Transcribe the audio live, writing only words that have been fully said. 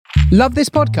Love this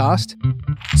podcast?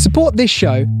 Support this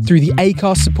show through the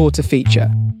Acast supporter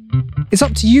feature. It's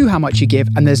up to you how much you give,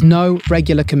 and there's no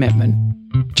regular commitment.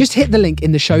 Just hit the link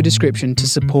in the show description to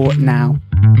support now.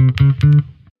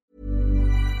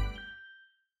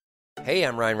 Hey,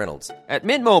 I'm Ryan Reynolds. At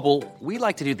Mint Mobile, we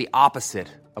like to do the opposite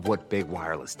of what Big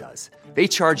Wireless does. They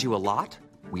charge you a lot,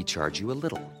 we charge you a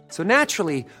little. So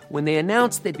naturally, when they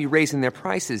announced they'd be raising their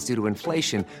prices due to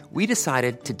inflation, we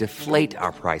decided to deflate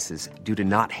our prices due to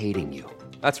not hating you.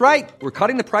 That's right. We're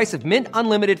cutting the price of Mint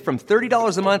Unlimited from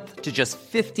 $30 a month to just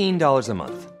 $15 a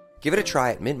month. Give it a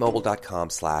try at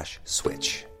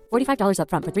mintmobile.com/switch. $45 up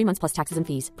front for 3 months plus taxes and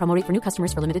fees. Promo rate for new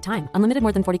customers for limited time. Unlimited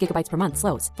more than 40 gigabytes per month.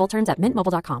 Slows full terms at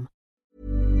mintmobile.com.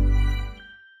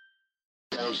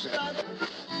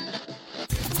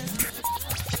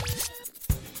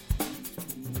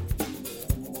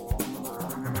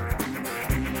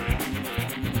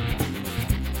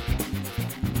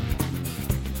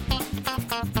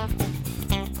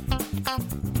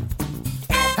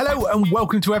 Hello and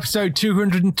welcome to episode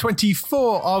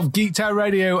 224 of Geeked Out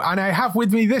Radio, and I have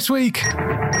with me this week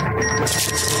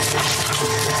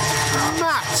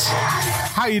Matt.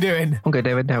 How you doing? I'm good,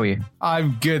 David. How are you?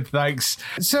 I'm good, thanks.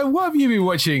 So what have you been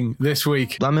watching this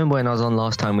week? I remember when I was on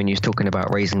last time when you was talking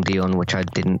about Raising Dion, which I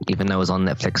didn't even know was on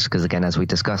Netflix because, again, as we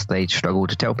discussed, they struggle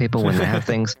to tell people when they have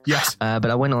things. Yes. But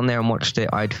I went on there and watched it.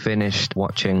 I'd finished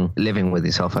watching Living With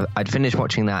Yourself. I'd finished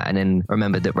watching that and then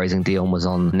remembered that Raising Dion was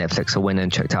on Netflix. I went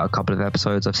and checked out a couple of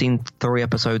episodes. I've seen 3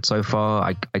 episodes so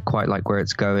far. I quite like where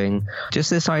it's going. Just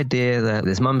this idea that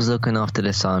this mum's looking after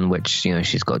the son, which, you know,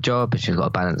 she's got a job, she's got to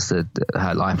balance her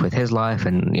life with his life,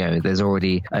 and, you know, there's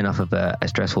already enough of a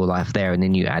stressful life there, and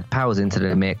then you add powers into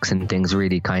the mix and things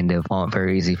really kind of aren't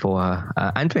very easy for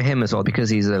her, and for him as well, because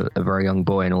he's a very young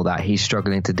boy and all that. He's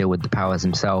struggling to deal with the powers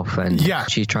himself, and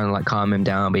she's trying to like calm him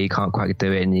down, but he can't quite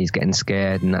do it, and he's getting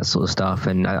scared and that sort of stuff.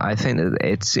 And I think that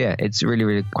it's really,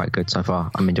 really quite good so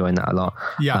far. I'm enjoying that a lot.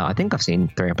 I think I've seen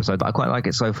 3 episodes, but I quite like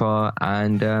it so far,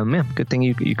 and good thing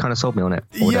you kind of sold me on it.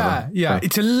 So.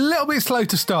 It's a little bit slow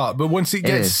to start, but once it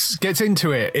gets into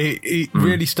it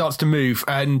really starts to move,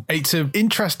 and it's an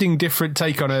interesting, different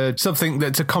take on something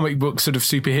that's a comic book sort of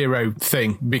superhero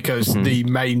thing, because the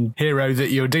main hero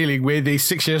that you're dealing with is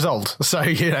 6 years old. So,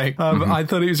 you know, I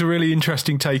thought it was a really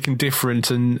interesting take and different,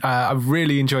 and I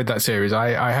really enjoyed that series.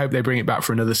 I hope they bring it back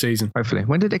for another season. Hopefully.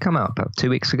 When did it come out? About 2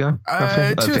 weeks ago? 2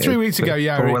 or 3 weeks ago,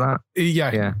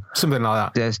 yeah, something like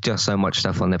that. There's just so much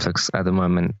stuff on Netflix at the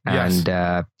moment,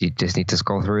 and you just need to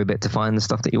scroll through a bit to find the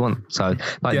stuff that you want. So,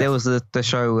 there was the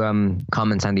show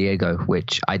Carmen Sandiego,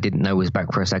 which I didn't know was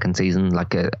back for a second season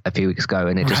like a few weeks ago,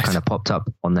 and it just kind of popped up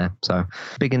on there. So,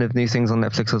 speaking of new things on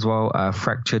Netflix as well,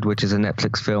 Fractured, which is a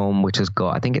Netflix film which has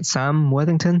got, I think it's Sam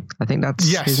Worthington, I think that's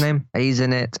his name. He's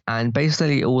in it, and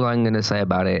basically all I'm going to say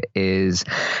about it is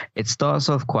it starts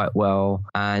off quite well,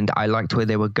 and I liked where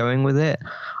they were going with it.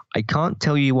 I can't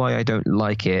tell you why I don't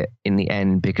like it in the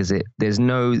end, because I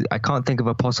can't think of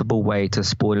a possible way to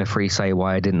spoiler-free say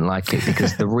why I didn't like it,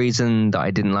 because the reason that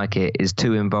I didn't like it is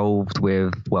too involved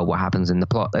with, well, what happens in the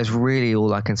plot. That's really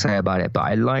all I can say about it, but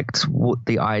I liked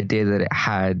the idea that it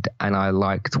had, and I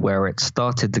liked where it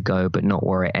started to go, but not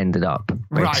where it ended up,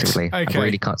 basically. Right. Okay. I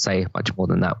really can't say much more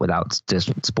than that without just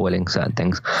spoiling certain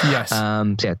things. Yes.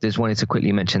 Just wanted to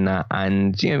quickly mention that,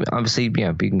 and, you know, obviously, you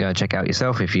know, you can go and check it out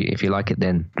yourself if you like it,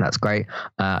 then that's great.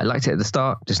 I liked it at the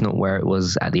start, just not where it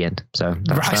was at the end. So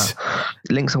that's that.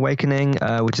 Link's Awakening,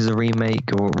 which is a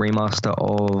remake or remaster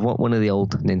of one of the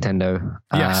old Nintendo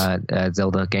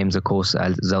Zelda games, of course,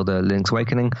 Zelda Link's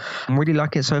Awakening. I really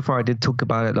like it so far. I did talk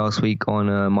about it last week on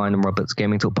mine and Robert's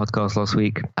Gaming Talk podcast last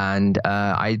week, and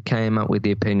I came up with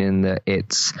the opinion that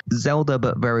it's Zelda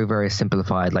but very, very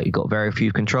simplified. Like, you've got very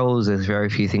few controls, there's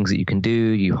very few things that you can do.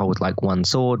 You hold like one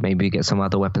sword, maybe you get some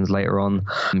other weapons later on.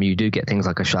 You do get things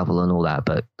like a shovel and all that,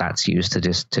 but that's used to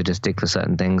just dig for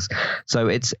certain things. So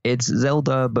it's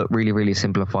Zelda but really, really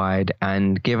simplified.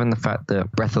 And given the fact that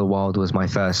Breath of the Wild was my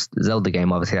first Zelda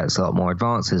game, obviously that's a lot more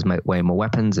advanced, there's way more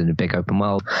weapons and a big open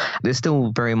world. There's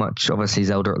still very much obviously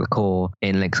Zelda at the core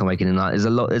in Link's Awakening. There's a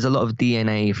lot of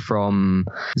DNA from,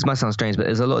 this might sound strange, but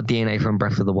there's a lot of DNA from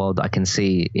Breath of the Wild that I can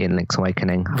see in Link's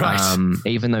Awakening. Right.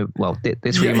 Even though, well,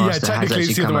 this remaster has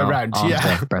actually come out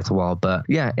after Breath of the Wild, but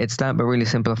yeah, it's that but really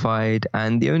simplified.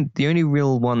 And The only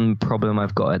real one problem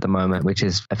I've got at the moment, which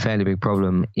is a fairly big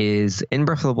problem, is in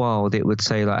Breath of the Wild, it would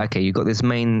say like, okay, you've got this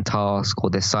main task or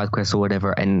this side quest or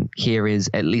whatever, and here is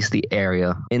at least the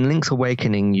area. In Link's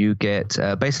Awakening, you get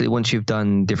basically once you've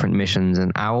done different missions,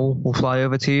 an owl will fly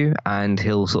over to you and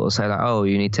he'll sort of say like, oh,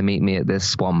 you need to meet me at this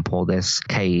swamp or this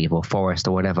cave or forest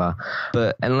or whatever.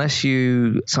 But unless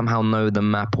you somehow know the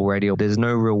map already, or there's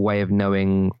no real way of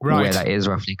knowing where that is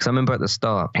roughly. Because I remember at the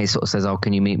start, he sort of says, oh,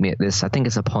 can you meet me at this? I think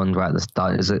it's a pond right at the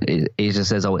start. He just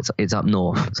says, oh, it's up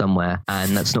north somewhere.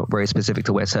 And that's not very specific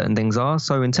to where certain things are.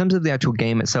 So in terms of the actual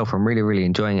game itself, I'm really, really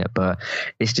enjoying it. But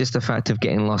it's just the fact of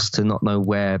getting lost to not know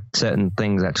where certain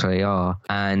things actually are.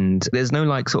 And there's no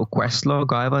like sort of quest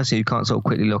log either. So you can't sort of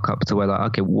quickly look up to where like,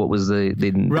 okay, what was the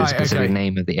specific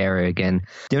name of the area again.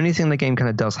 The only thing the game kind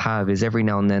of does have is every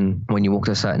now and then when you walk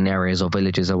to certain areas or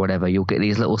villages or whatever, you'll get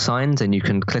these little signs and you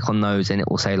can click on those and it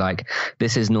will say like,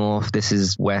 this is north, this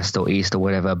is west or east or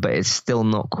whatever, but it's still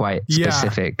not quite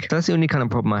specific. That's the only kind of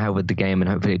problem I have with the game, and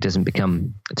hopefully it doesn't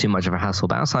become too much of a hassle.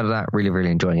 But outside of that, really,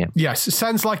 really enjoying it. Yes, it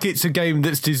sounds like it's a game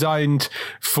that's designed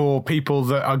for people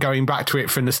that are going back to it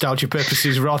for nostalgia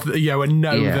purposes rather than, and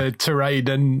know the terrain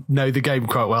and know the game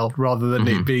quite well, rather than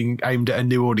it being aimed at a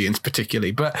new audience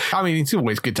particularly. But I mean, it's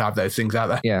always good to have those things out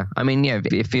there. Yeah, I mean,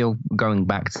 if you're going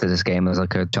back to this game as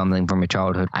like a something from your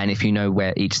childhood, and if you know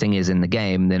where each thing is in the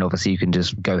game, then obviously you can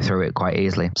just go through it quite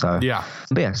easily. So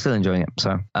but yeah, still enjoying it.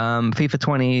 So FIFA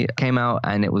 20 came out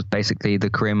and it was basically the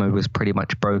career mode was pretty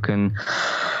much broken.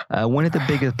 One of the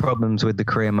biggest problems with the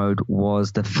career mode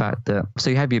was the fact that, so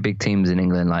you have your big teams in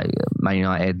England like Man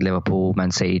United, Liverpool,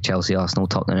 Man City, Chelsea, Arsenal,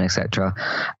 Tottenham, etc.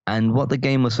 And what the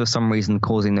game was for some reason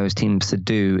causing those teams to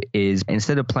do is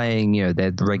instead of playing,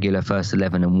 their regular first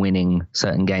 11 and winning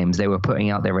certain games, they were putting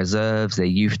out their reserves, their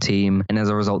youth team, and as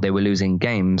a result, they were losing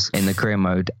games in the career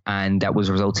mode, and that was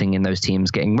resulting in those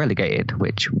teams getting relegated,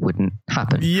 which wouldn't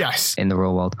happen in the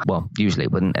real world. Well, usually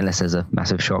it wouldn't unless there's a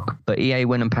massive shock. But EA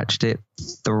went and patched it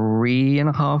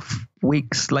 3.5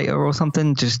 weeks later or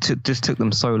something. Just took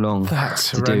them so long.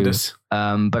 That's horrendous.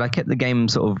 But I kept the game,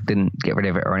 sort of didn't get rid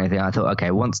of it or anything. I thought,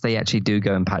 okay, once they actually do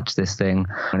go and patch this thing,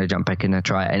 I'm going to jump back in and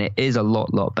try it. And it is a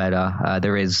lot better.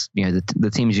 There is,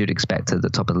 the teams you'd expect at the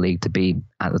top of the league to be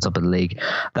at the top of the league.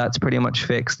 That's pretty much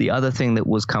fixed. The other thing that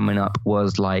was coming up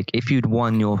was like, if you'd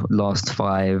won your last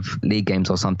 5 league games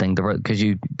or something, because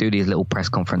you do these little press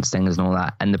conference things and all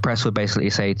that, and the press would basically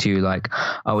say to you like,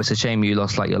 oh, it's a shame you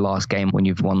lost like your last game when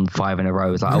you've won 5 in a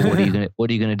row. It's like, oh, what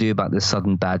are you going to do about this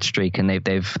sudden bad streak? And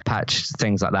they've patched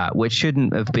things like that, which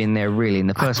shouldn't have been there really in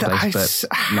the first place.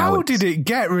 But how did it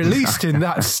get released in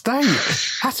that state?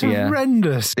 That's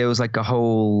horrendous. There was like a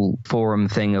whole forum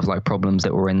thing of like problems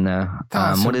that were in there.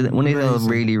 One of the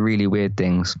really, really weird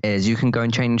things is you can go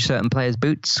and change certain players'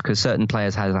 boots, because certain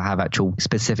players have actual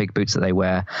specific boots that they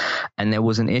wear. And there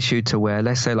was an issue to where,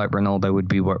 let's say like Ronaldo would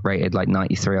be rated like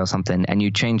 93 or something, and you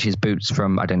change his boots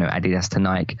from, I don't know, Adidas to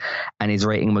Nike, and his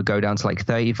rating would go down to like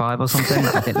 35 or something.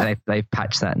 I think they've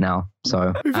patched that now.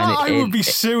 So I would be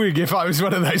suing if I was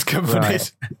one of those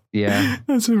companies. Right. Yeah,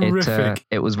 that's horrific.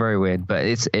 It was very weird, but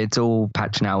it's all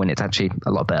patched now, and it's actually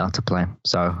a lot better to play.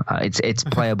 So it's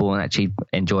playable and actually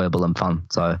enjoyable and fun.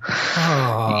 So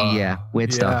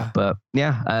weird stuff. But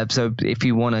so if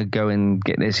you want to go and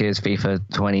get this year's FIFA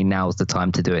 20, now's the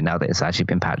time to do it. Now that it's actually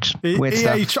been patched. Weird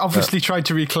EA stuff, obviously tried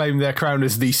to reclaim their crown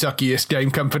as the suckiest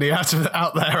game company out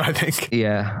there. I think.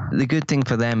 Yeah, the good thing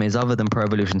for them is, other than Pro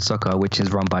Evolution Soccer, which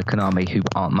is run by Konami, who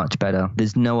aren't much better,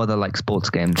 there's no other like sports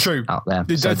games out there.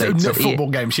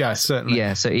 Football games, certainly.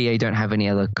 Yeah, so EA don't have any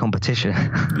other competition.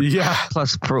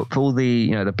 Plus, for all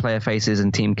the the player faces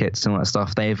and team kits and all that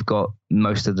stuff, they've got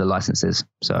most of the licenses.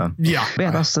 So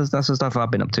that's the stuff I've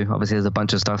been up to. Obviously, there's a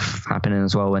bunch of stuff happening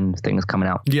as well, and things coming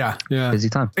out. Busy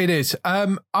time. It is.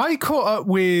 I caught up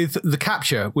with The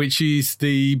Capture, which is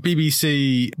the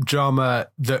BBC drama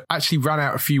that actually ran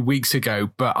out a few weeks ago,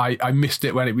 but I missed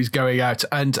it when it was going out,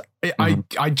 and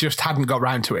I just hadn't got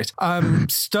round to it.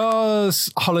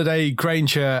 Stars Holiday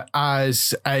Granger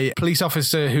as a police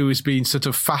officer who has been sort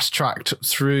of fast-tracked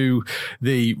through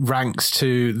the ranks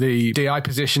to the DI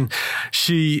position.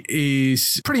 She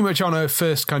is pretty much on her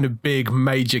first kind of big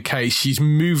major case. She's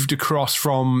moved across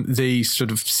from the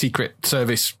sort of Secret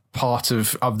Service part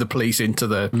of the police into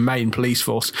the main police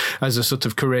force as a sort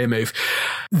of career move.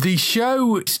 The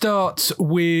show starts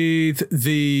with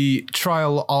the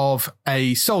trial of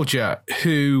a soldier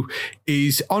who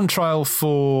is on trial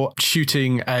for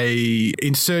shooting a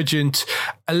insurgent.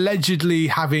 allegedly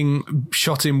having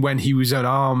shot him when he was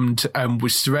unarmed and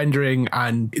was surrendering.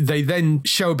 And they then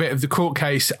show a bit of the court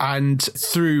case, and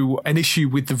through an issue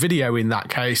with the video in that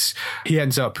case, he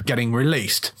ends up getting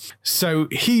released. So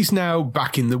he's now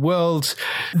back in the world.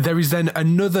 There is then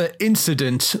another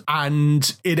incident,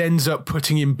 and it ends up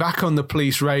putting him back on the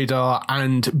police radar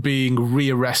and being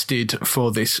rearrested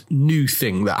for this new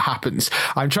thing that happens.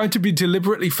 I'm trying to be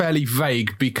deliberately fairly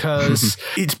vague because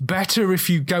it's better if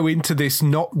you go into this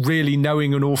not really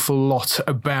knowing an awful lot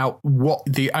about what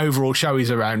the overall show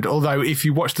is around. Although if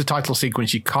you watch the title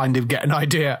sequence, you kind of get an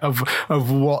idea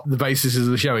of what the basis of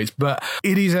the show is. But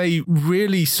it is a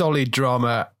really solid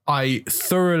drama. I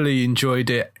thoroughly enjoyed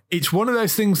it. It's one of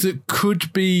those things that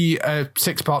could be a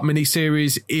 6-part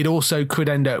miniseries. It also could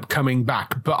end up coming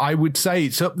back. But I would say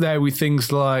it's up there with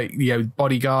things like,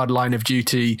 Bodyguard, Line of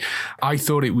Duty. I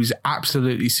thought it was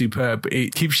absolutely superb.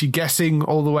 It keeps you guessing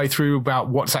all the way through about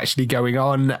what's actually going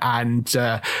on and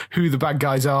who the bad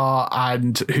guys are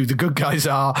and who the good guys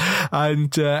are.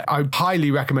 And I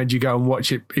highly recommend you go and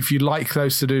watch it. If you like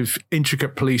those sort of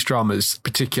intricate police dramas,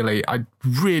 particularly,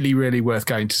 really, really worth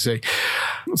going to see.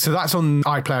 So that's on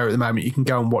iPlayer at the moment. You can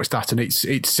go and watch that, and it's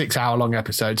 6-hour-long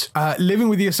episodes. Living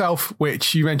with Yourself,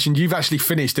 which you mentioned, you've actually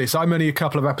finished this. I'm only a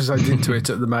couple of episodes into it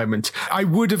at the moment. I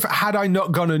would have, had I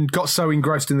not gone and got so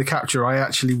engrossed in the capture, I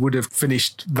actually would have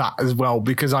finished that as well,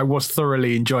 because I was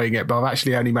thoroughly enjoying it, but I've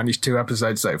actually only managed 2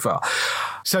 episodes so far.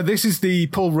 So this is the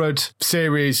Paul Rudd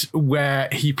series where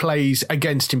he plays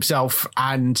against himself,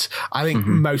 and I think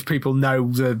most people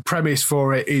know the premise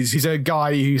for it is he's a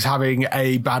guy who's having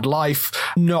a bad life,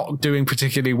 not doing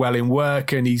particularly well in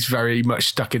work, and he's very much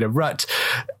stuck in a rut.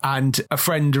 And a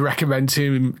friend recommends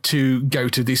him to go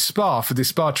to this spa for this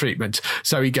spa treatment.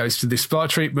 So he goes to this spa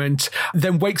treatment,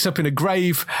 then wakes up in a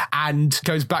grave and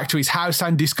goes back to his house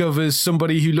and discovers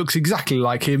somebody who looks exactly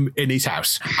like him in his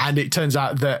house. And it turns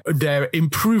out that their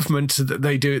improvement that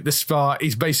they do at the spa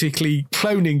is basically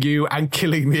cloning you and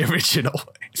killing the original.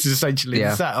 It's essentially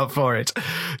the setup for it.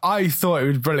 I thought it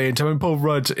was brilliant. I mean, Paul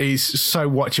Rudd is so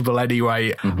watchable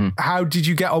anyway. How did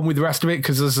you get on with the rest of it?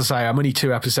 Because as I say, I'm only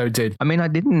 2 episodes in. I mean, I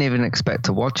didn't even expect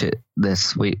to watch it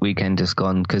this weekend just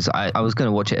gone, because I was going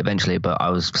to watch it eventually, but I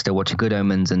was still watching Good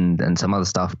Omens and some other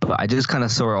stuff. But I just kind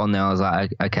of saw it on there. I was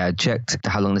like, okay, I checked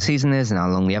how long the season is and how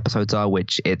long the episodes are,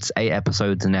 which it's 8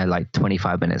 episodes and they're like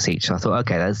 25 minutes each. So I thought,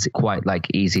 okay, that's quite like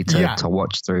easy to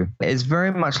watch through. It's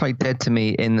very much like Dead to Me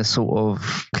in the sort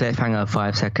of cliffhanger,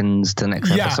 5 seconds to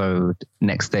next episode,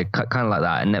 next day, kind of like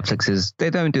that. And Netflix they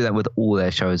don't do that with all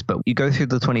their shows, but you go through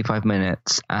the 25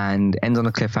 minutes and ends on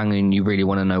a cliffhanger and you really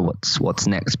want to know what's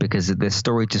next, because the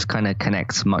story just kind of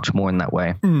connects much more in that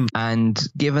way. And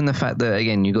given the fact that,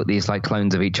 again, you got these like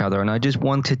clones of each other, and I just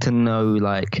wanted to know,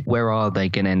 like, where are they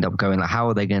going to end up going? Like, how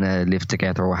are they going to live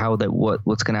together, or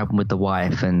what's going to happen with the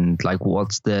wife, and like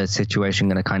what's the situation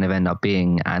going to kind of end up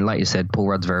being? And like you said, Paul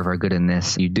Rudd's very, very good in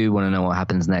this. You do want to know what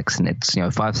happens next, and it's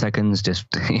 5 seconds, just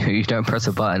you don't press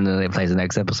a button and it plays the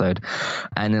next episode.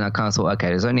 And then I kind of thought, okay,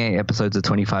 there's only 8 episodes of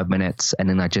 25 minutes, and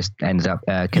then I just ended up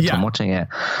kept on watching it.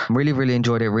 Really, really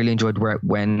enjoyed it. Really enjoyed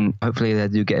when hopefully they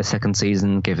do get a second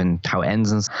season, given how it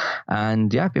ends.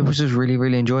 And yeah, it was just really,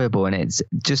 really enjoyable. And it's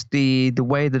just the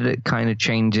way that it kind of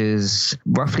changes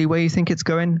roughly where you think it's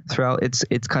going throughout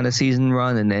its kind of season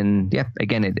run. And then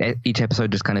again, each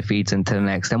episode just kind of feeds into the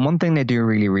next. And one thing they do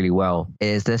really, really well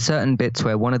is there's certain bits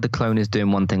where one of the clone is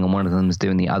doing one thing and one of them is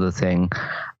doing the other thing.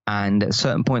 And at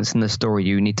certain points in the story,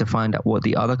 you need to find out what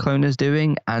the other clone is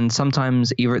doing. And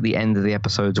sometimes either at the end of the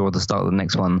episodes or the start of the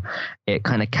next one, it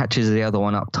kind of catches the other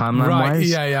one up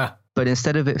timeline-wise. Right, yeah. But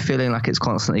instead of it feeling like it's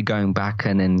constantly going back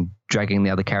and then dragging the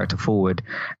other character forward,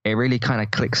 it really kind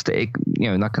of clicks to it,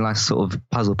 like a nice sort of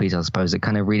puzzle piece, I suppose. It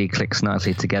kind of really clicks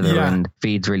nicely together and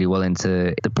feeds really well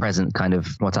into the present kind of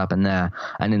what's happened there.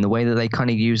 And in the way that they kind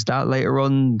of use that later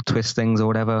on, twist things or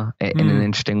whatever in an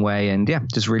interesting way. And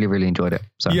just really, really enjoyed it.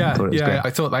 So I thought it was great. I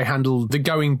thought they handled the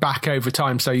going back over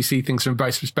time, so you see things from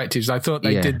both perspectives. I thought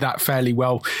they did that fairly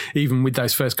well, even with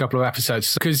those first couple of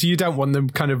episodes, because you don't want them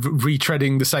kind of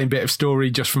retreading the same bit of story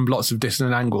just from lots of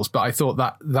different angles. But I thought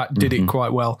that did it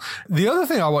quite well. The other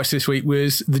thing I watched this week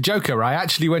was The Joker. I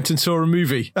actually went and saw a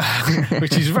movie,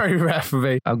 which is very rare for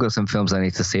me. I've got some films I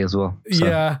need to see as well.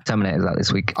 So Terminator's out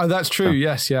this week. Oh, that's true.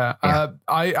 Yes,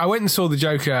 I went and saw The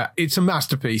Joker. It's a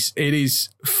masterpiece. It is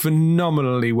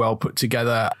phenomenally well put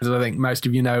together. As I think most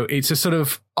of you know, it's a sort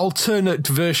of alternate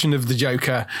version of the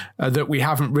Joker that we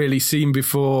haven't really seen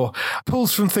before.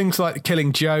 Pulls from things like The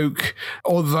Killing Joke,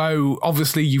 although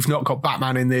obviously you've not got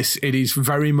Batman in this. It is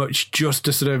very much just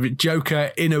a sort of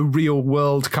Joker in a real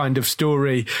world kind of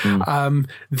story.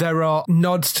 There are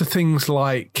nods to things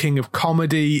like King of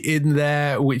Comedy in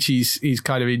there, which is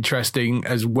kind of interesting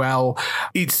as well.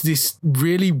 It's this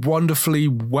really wonderfully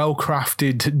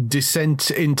well-crafted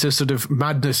descent into sort of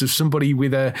madness of somebody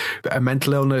with a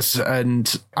mental illness,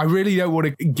 and I really don't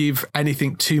want to give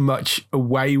anything too much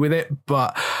away with it,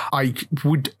 but I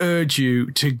would urge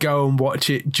you to go and watch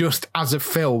it just as a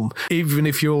film. Even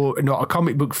if you're not a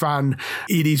comic book fan,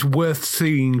 it is worth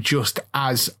seeing just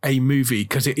as a movie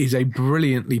because it is a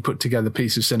brilliantly put together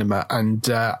piece of cinema, and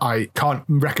I can't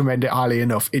recommend it highly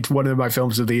enough. It's one of my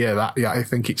films of the year. I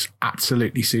think it's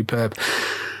absolutely superb.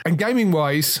 And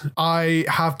gaming-wise, I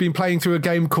have been playing through a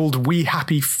game called We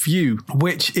Happy Few,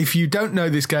 which, if you don't know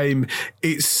this game,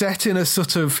 it's set in a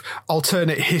sort of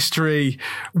alternate history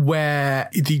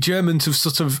where the Germans have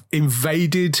sort of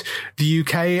invaded the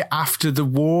UK after the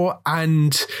war,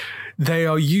 and they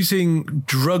are using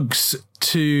drugs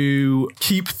to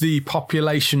keep the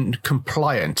population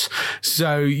compliant.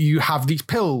 So you have these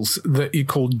pills that you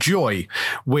call Joy,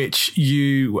 which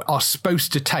you are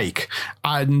supposed to take.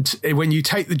 And when you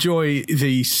take the Joy,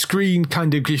 the screen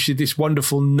kind of gives you this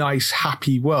wonderful, nice,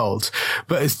 happy world.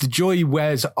 But as the Joy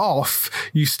wears off,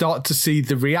 you start to see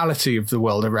the reality of the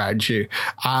world around you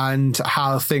and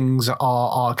how things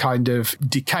are kind of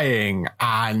decaying,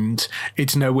 and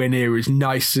it's nowhere near as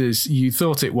nice as you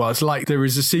thought it was. Like, there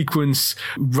is a sequence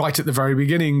right at the very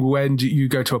beginning when you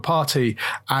go to a party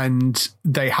and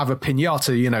they have a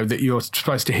piñata, that you're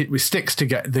supposed to hit with sticks to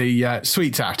get the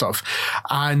sweets out of.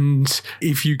 And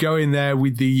if you go in there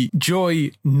with the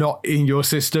Joy not in your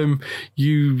system,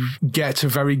 you get a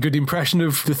very good impression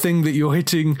of the thing that you're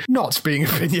hitting not being a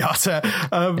piñata.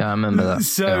 Yeah, I remember that.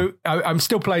 So yeah. I'm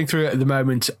still playing through it at the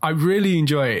moment. I really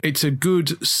enjoy it. It's a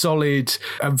good, solid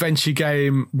adventure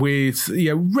game with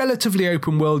relatively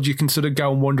open world. You can sort of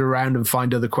go and wander around and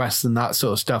find other quests and that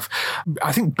sort of stuff.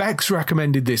 I think Bex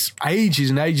recommended this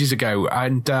ages and ages ago,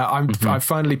 and I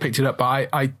finally picked it up, but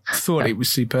I thought it was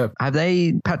superb. Have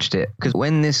they patched it? Because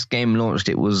when this game launched,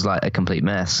 it was like a complete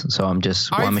mess. So I'm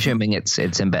assuming it's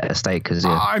in better state. Because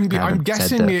I'm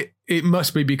guessing it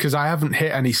must be, because I haven't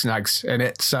hit any snags in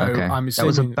it. So okay. I'm assuming that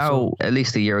was about at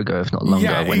least a year ago, if not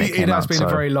longer, when it came out. It has been a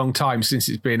very long time since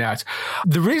it's been out.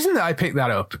 The reason that I picked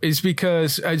that up is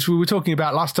because, as we were talking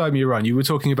about last time you were on, you were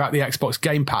talking about the Xbox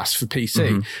Game Pass for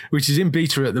PC, which is in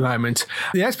beta at the moment.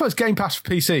 The Xbox Game Pass for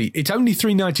PC, it's only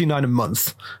 $3.99 a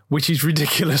month, which is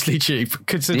ridiculously cheap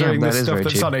considering the stuff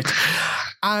that's on it.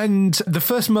 And the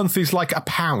first month is like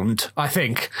 £1, I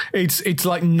think. It's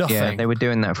like nothing. Yeah, they were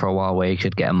doing that for a while where you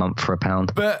could get a month for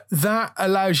 £1. But that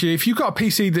allows you, if you've got a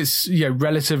PC that's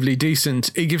relatively decent,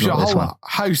 it gives you a whole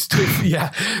host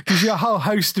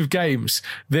of games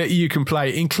that you can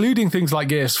play, including things like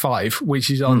Gears 5,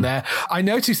 which is on there. I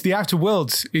noticed The Outer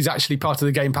Worlds is actually part of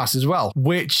the Game Pass as well,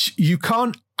 which you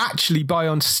can't actually buy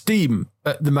on Steam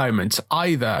at the moment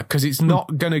either, because it's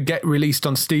not going to get released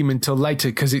on Steam until later,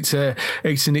 because it's an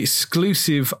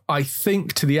exclusive, I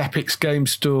think, to the Epic's Game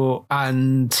Store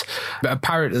and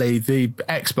apparently the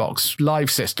Xbox Live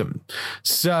system.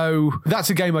 So that's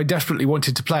a game I desperately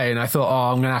wanted to play, and I thought,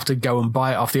 I'm going to have to go and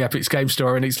buy it off the Epic's Game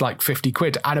Store, and it's like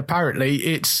 £50, and apparently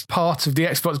it's part of the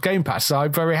Xbox Game Pass, so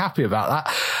I'm very happy about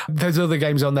that. There's other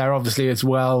games on there obviously as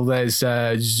well. There's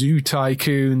Zoo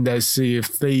Tycoon, there's Sea of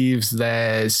Thieves,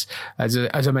 there's,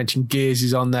 as I mentioned, Gears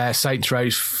is on there, Saints Row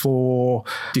 4,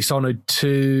 Dishonored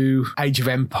 2, Age of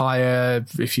Empire,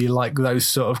 if you like those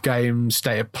sort of games,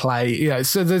 State of Play.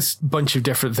 So there's a bunch of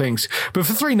different things. But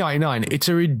for $3.99, it's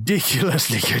a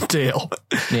ridiculously good deal.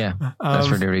 Yeah, that's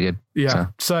really, really good. Yeah.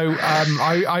 So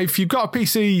if you've got a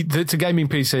PC that's a gaming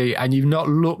PC and you've not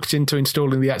looked into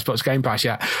installing the Xbox Game Pass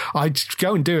yet, I'd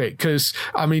go and do it, because,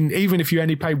 even if you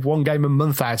only pay one game a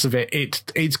month out of it,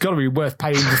 it's got to be worth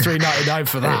paying the $3.99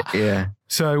 for that. Yeah.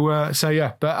 So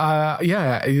yeah, but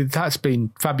that's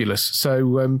been fabulous.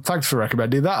 So thanks for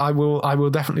recommending that. I will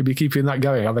definitely be keeping that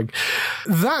going. I think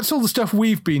that's all the stuff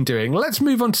we've been doing. Let's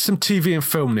move on to some TV and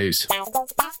film news.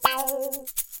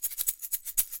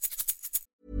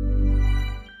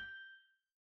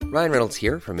 Ryan Reynolds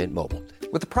here from Mint Mobile.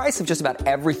 With the price of just about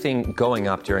everything going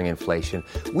up during inflation,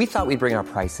 we thought we'd bring our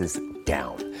prices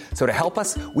down. So to help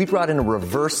us, we brought in a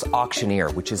reverse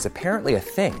auctioneer, which is apparently a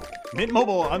thing. Mint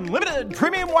Mobile Unlimited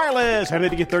Premium Wireless. How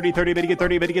to get 30, 30, bit to get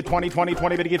 30, bit to get 20, 20,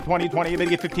 20, bit to get 20, 20, bit to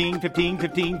get 15, 15,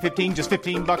 15, 15, just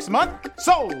 $15 a month?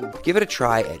 Sold! Give it a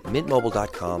try at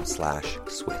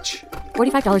mintmobile.com/switch.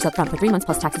 $45 up front for 3 months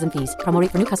plus taxes and fees. Promo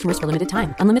rate for new customers for limited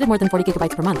time. Unlimited more than 40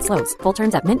 gigabytes per month. Slows full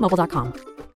terms at mintmobile.com.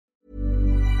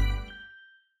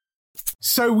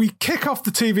 So we kick off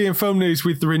the TV and film news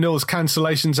with the renewals,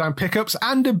 cancellations and pickups,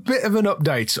 and a bit of an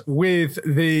update with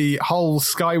the whole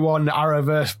Sky One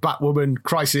Arrowverse Batwoman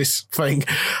crisis thing.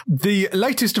 The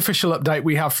latest official update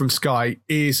we have from Sky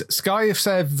is Sky have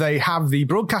said they have the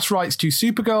broadcast rights to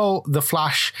Supergirl, The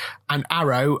Flash and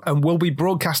Arrow, and will be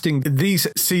broadcasting these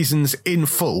seasons in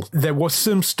full. There was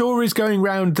some stories going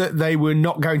around that they were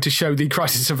not going to show the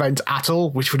crisis event at all,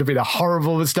 which would have been a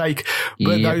horrible mistake,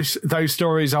 but those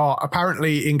stories are apparently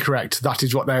incorrect. That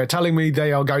is what they are telling me.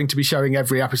 They are going to be showing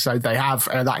every episode they have,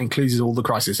 and that includes all the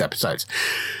crisis episodes.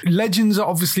 Legends are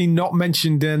obviously not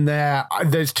mentioned in there.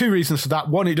 There's two reasons for that.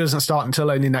 One, it doesn't start until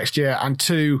only next year, and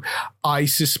two, I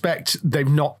suspect they've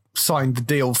not signed the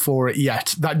deal for it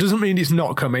yet. That doesn't mean it's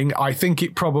not coming. I think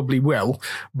it probably will,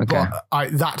 but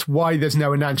that's why there's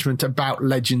no announcement about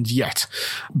Legends yet.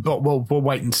 But we'll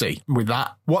wait and see with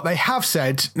that. What they have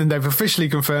said, and they've officially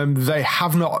confirmed, they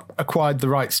have not acquired the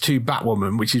rights to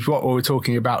Batwoman, which is what we were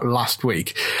talking about last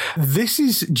week. This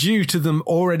is due to them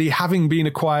already having been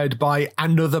acquired by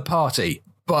another party.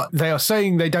 But they are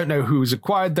saying they don't know who has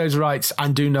acquired those rights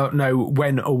and do not know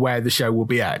when or where the show will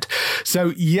be aired.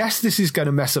 So yes, this is going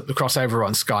to mess up the crossover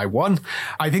on Sky One.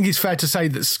 I think it's fair to say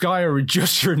that Sky are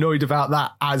just as annoyed about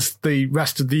that as the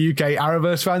rest of the UK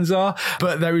Arrowverse fans are,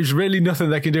 but there is really nothing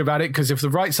they can do about it, because if the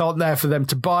rights aren't there for them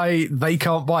to buy, they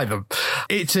can't buy them.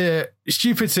 It's a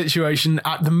stupid situation.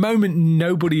 At the moment,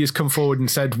 nobody has come forward and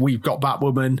said, we've got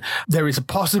Batwoman. There is a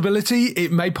possibility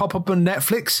it may pop up on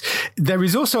Netflix. There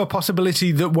is also a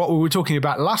possibility that what we were talking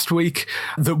about last week,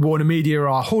 that Warner Media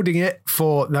are hoarding it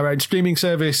for their own streaming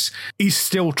service, is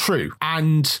still true.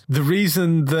 And the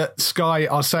reason that Sky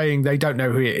are saying they don't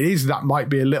know who it is, that might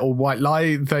be a little white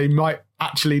lie. They might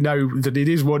actually know that it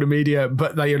is Warner Media,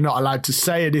 but they are not allowed to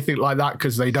say anything like that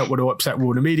because they don't want to upset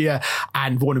Warner Media,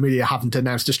 and Warner Media haven't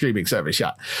announced a streaming service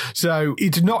yet. So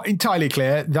it's not entirely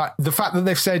clear. That the fact that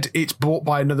they've said it's bought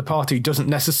by another party doesn't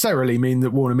necessarily mean that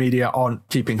Warner Media aren't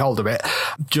keeping hold of it.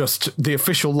 Just the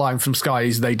official line from Sky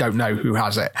is they don't know who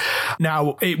has it.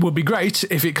 Now, it would be great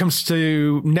if it comes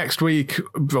to next week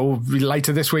or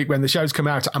later this week when the shows come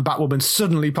out and Batwoman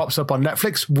suddenly pops up on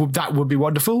Netflix. That would be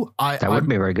wonderful. That would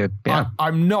be very good. Yeah.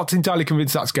 I'm not entirely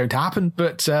convinced that's going to happen,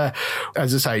 but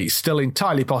as I say, it's still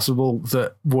entirely possible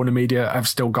that Warner Media have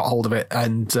still got hold of it,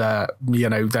 and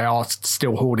they are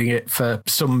still hoarding it for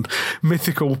some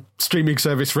mythical streaming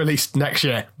service released next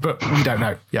year, but we don't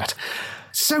know yet.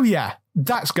 So yeah,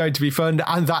 that's going to be fun,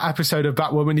 and that episode of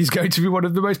Batwoman is going to be one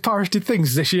of the most pirated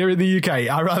things this year in the UK,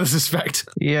 I rather suspect.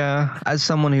 Yeah, as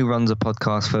someone who runs a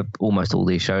podcast for almost all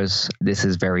these shows, this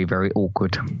is very, very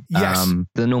awkward. Yes.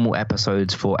 The normal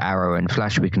episodes for Arrow and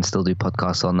Flash, we can still do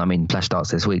podcasts on. I mean, Flash starts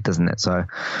this week, doesn't it? So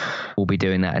we'll be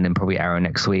doing that, and then probably Arrow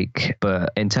next week.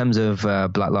 But in terms of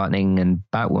Black Lightning and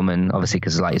Batwoman, obviously,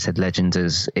 because like you said, Legends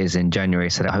is in January,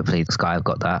 so that hopefully Sky have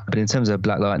got that. But in terms of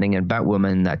Black Lightning and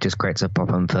Batwoman, that just creates a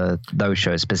problem for those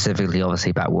shows, specifically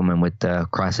obviously Batwoman with the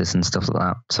crisis and stuff like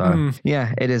that. So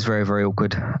yeah, it is very, very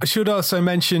awkward. I should also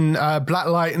mention Black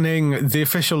Lightning, the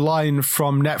official line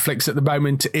from Netflix at the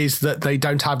moment is that they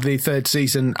don't have the third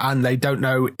season and they don't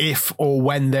know if or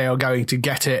when they are going to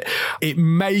get it. It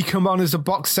may come on as a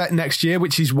box set next year,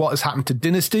 which is what has happened to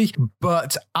Dynasty,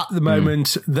 but at the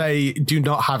moment they do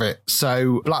not have it.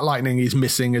 So Black Lightning is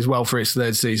missing as well for its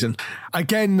third season.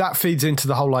 Again, that feeds into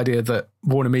the whole idea that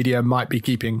Warner Media might be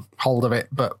keeping hold of it,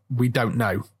 but we don't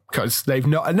know because they've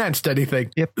not announced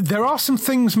anything. Yep. There are some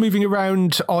things moving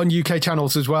around on UK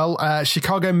channels as well.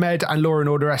 Chicago Med and Law &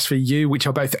 Order SVU, which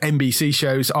are both NBC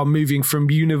shows, are moving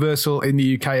from Universal in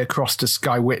the UK across to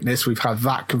Sky Witness. We've had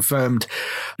that confirmed.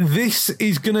 This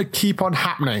is going to keep on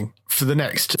happening for the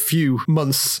next few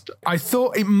months. I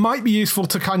thought it might be useful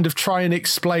to kind of try and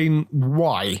explain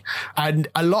why. And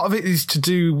a lot of it is to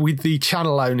do with the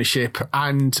channel ownership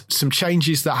and some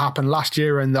changes that happened last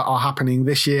year and that are happening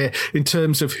this year in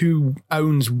terms of who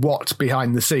owns what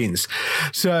behind the scenes.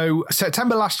 So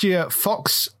September last year,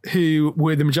 Fox, who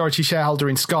were the majority shareholder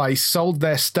in Sky, sold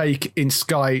their stake in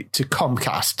Sky to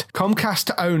Comcast.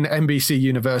 Comcast owned NBC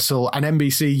Universal, and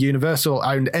NBC Universal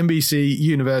owned NBC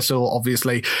Universal,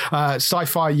 obviously,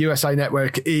 Sci-Fi, USA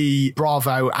Network, E,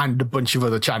 Bravo, and a bunch of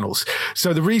other channels.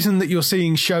 So the reason that you're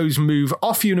seeing shows move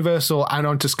off Universal and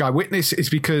onto Sky Witness is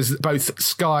because both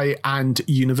Sky and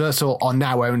Universal are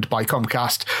now owned by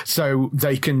Comcast, so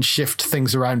they can shift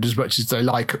things around as much as they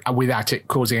like without it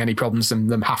causing any problems and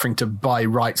them having to buy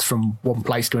rights from one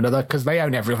place to another, because they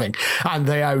own everything. And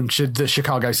they own the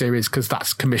Chicago series because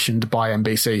that's commissioned by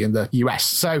NBC in the US.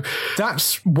 So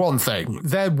that's one thing.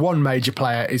 Their one major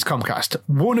player is Comcast.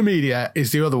 Warner Media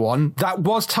is the other one. That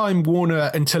was Time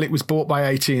Warner until it was bought by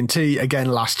AT&T again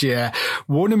last year.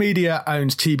 Warner Media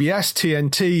owns TBS,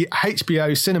 TNT,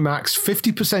 HBO, Cinemax,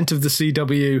 50% of the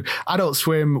CW, Adult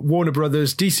Swim, Warner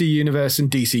Brothers, DC Universe, and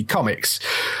DC Comics.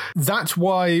 That's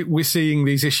why we're seeing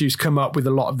these issues come up with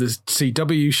a lot of the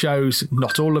CW shows,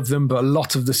 not all of them, but a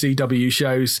lot of the CW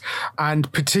shows,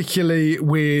 and particularly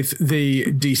with the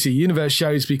DC Universe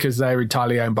shows because they're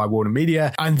entirely owned by Warner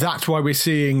Media. And that's why we're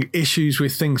seeing issues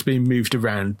with things being moved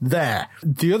around there.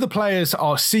 The other players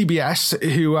are CBS,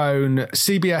 who own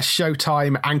CBS,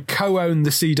 Showtime, and co-own the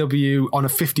CW on a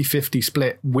 50-50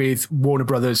 split with Warner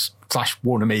Brothers /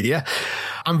 Warner Media,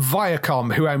 and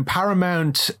Viacom, who own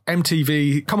Paramount,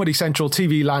 MTV, Comedy Central,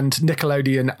 TV Land,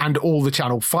 Nickelodeon, and all the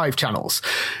Channel 5 channels.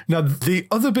 Now, the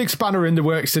other big spanner in the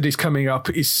works that is coming up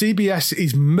is CBS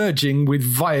is merging with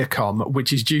Viacom,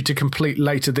 which is due to complete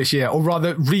later this year, or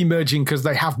rather re-merging, because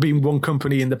they have been one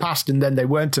company in the past, and then they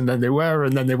weren't, and then they were,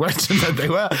 and then they weren't, and then they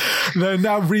were. They're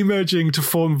now re-merging to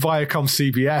form Viacom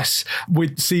CBS,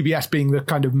 with CBS being the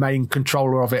kind of main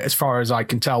controller of it, as far as I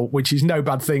can tell, which is no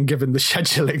bad thing given the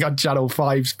scheduling on Channel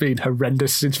 5's been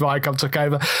horrendous since Viacom took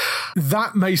over.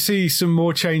 That may see some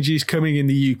more changes coming in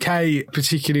the UK,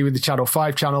 particularly with the Channel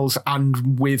 5 channels,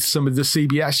 and with some of the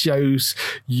CBS shows,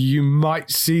 you might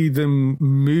see them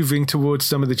moving towards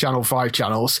some of the Channel 5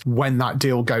 channels when that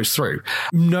deal goes through.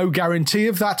 No guarantee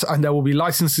of that, and there will be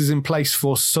licenses in place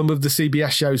for some of the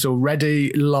CBS shows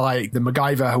already, like the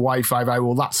MacGyver, Hawaii Five-0,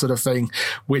 all that sort of thing,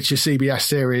 which are CBS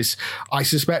series. I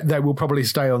suspect they will probably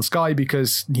stay on Sky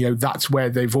because, that's where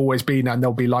they've always been, and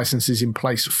there'll be licenses in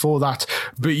place for that.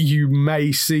 But you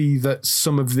may see that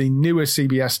some of the newer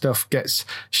CBS stuff gets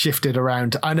shifted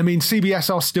around. And I mean,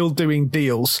 CBS are still doing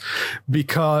deals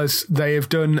because they have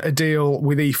done a deal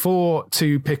with E4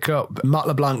 to pick up Matt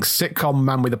LeBlanc's sitcom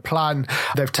Man with a Plan.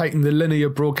 They've taken the linear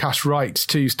broadcast rights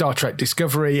to Star Trek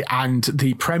Discovery, and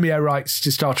the premiere rights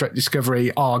to Star Trek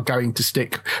Discovery are going to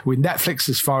stick with Netflix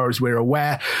as far as we're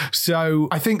aware. So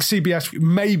I think CBS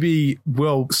maybe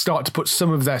will start to put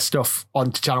some of their stuff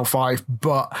onto Channel 5,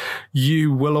 but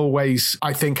you will always,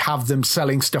 I think, have them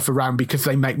selling stuff around because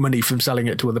they make money from selling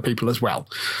it to other people as well.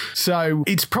 So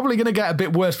it's probably going to get a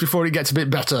bit worse before it gets a bit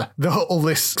better. All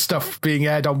this stuff being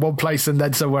aired on one place and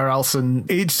then somewhere else, and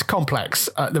it's complex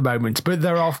at the moment, but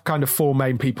there are kind of four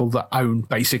main people that own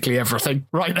basically everything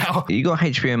right now. You got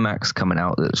HBO Max coming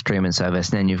out, the streaming service,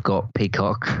 and then you've got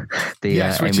Peacock, the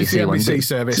which NBC, is the NBC one.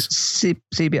 service.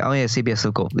 CBS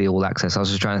have got the All Access. I was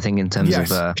just trying to think in terms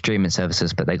of streaming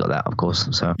services, but they got that, of course.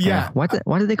 So why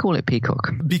did they call it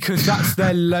Peacock? Because that's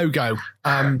their logo.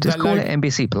 Just call it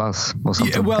NBC Plus or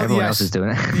something. Everyone else is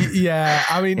doing it. Yeah,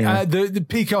 I mean, the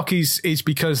Peacock is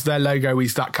because their logo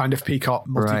is that kind of peacock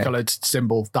multicolored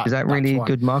symbol. Is that really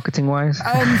good marketing wise?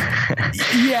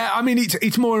 Yeah, I mean,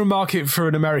 it's more a market for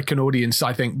an American audience,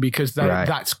 I think, because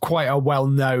that's quite a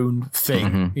well-known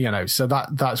thing, so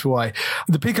that's why.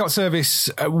 The Peacock service,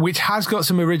 which has got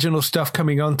some original stuff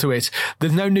coming onto it,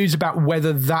 there's no news about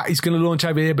whether that is going to launch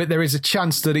over here, but there is a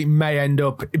chance that it may end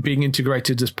up being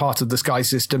integrated as part of the Sky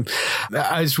system.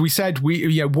 As we said,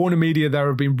 Warner Media, there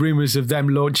have been rumors of them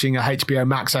launching a HBO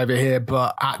Max over here,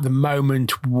 but at the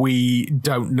moment we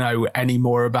don't know any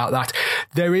more about that.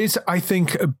 There is, I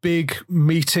think, a big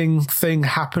meeting thing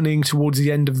happening towards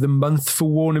the end of the month for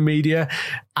Warner Media,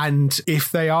 and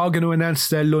if they are going to announce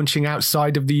they're launching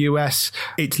outside of the US,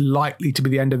 it's likely to be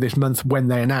the end of this month when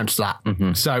they announce that.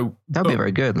 So that'll be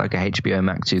very good, like a HBO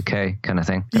Max UK kind of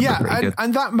thing.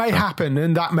 And that may happen,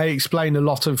 and that may explain a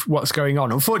lot of what's going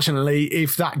on. Unfortunately,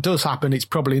 if that does happen, it's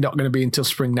probably not going to be until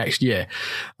spring next year,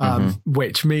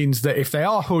 which means that if they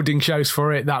are hoarding shows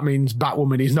for it, that means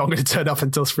Batwoman is not going to turn up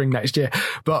until spring next year.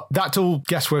 But that's all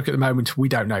guesswork at the moment. We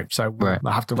don't know, so we'll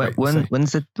have to wait.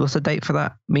 What's the date for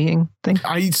that meeting thing?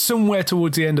 It's somewhere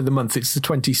towards the end of the month. It's the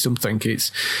 20-something.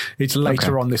 It's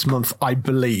later on this month, I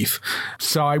believe.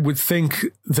 So I would think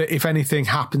that if anything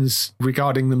happens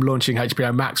regarding them launching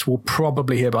HBO Max, we'll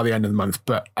probably hear by the end of the month.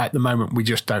 But at the moment, we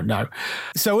just don't know.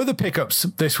 So other pickups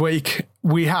this week.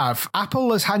 we have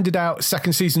Apple has handed out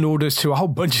second season orders to a whole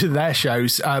bunch of their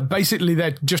shows. Basically,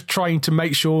 they're just trying to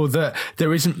make sure that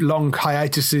there isn't long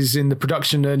hiatuses in the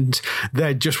production, and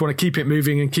they just want to keep it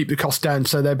moving and keep the cost down.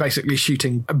 So they're basically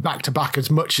shooting back to back as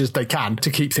much as they can to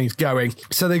keep things going.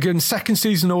 So they've given second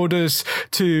season orders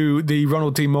to the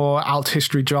Ronald D. Moore alt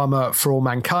history drama For All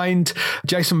Mankind.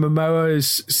 Jason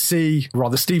Momoa's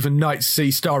Stephen Knight's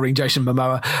C, starring Jason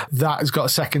Momoa, that has got a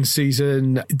second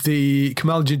season. The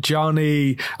Kamal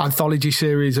Nanjiani anthology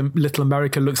series Little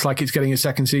America looks like it's getting a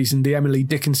second season. The Emily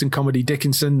Dickinson comedy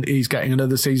Dickinson is getting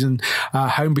another season.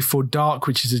 Home Before Dark,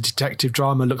 which is a detective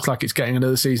drama, looks like it's getting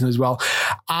another season as well.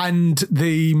 And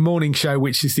the Morning Show,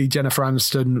 which is the Jennifer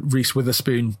Aniston, Reese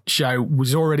Witherspoon show,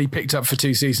 was already picked up for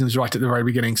 2 seasons right at the very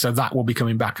beginning, so that will be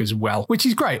coming back as well, which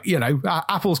is great. You know,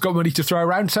 Apple's got money to throw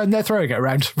around, and they're throwing it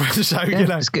around. So, yeah, you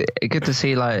know, it's good to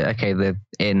see, like, okay, they're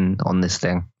in on this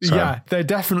thing. So. Yeah, they're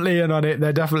definitely in on it.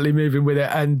 They're definitely moving with it,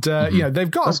 and you know, they've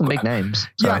got some big names.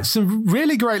 So. Yeah, some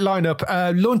really great lineup.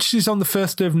 Launches on the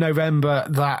 1st of November.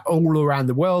 That all around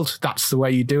the world. That's the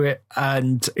way you do it,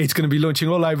 and it's going to be launching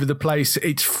all over the place.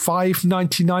 It's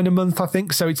 $5.99 a month, I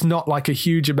think, so it's not like a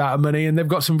huge amount of money, and they've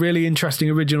got some really interesting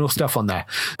original stuff on there.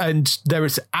 And there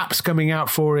is apps coming out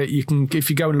for it. You can, if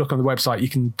you go and look on the website, you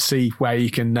can see where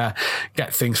you can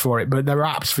get things for it. But there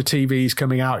are apps for TVs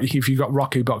coming out. If you've got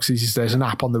Roku boxes, there's an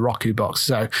app on the Roku box.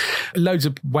 So loads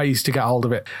of ways to get hold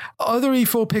of it. Other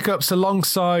E4 pickups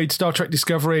alongside Star Trek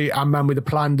Discovery and Man with a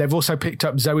Plan, they've also picked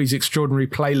up Zoe's Extraordinary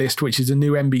Playlist, which is a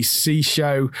new NBC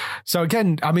show. So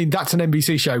again, I mean, that's an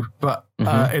NBC show, but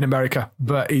in America,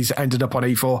 but he's ended up on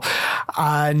E4.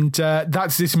 And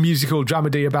that's this musical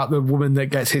dramedy about the woman that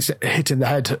gets hit in the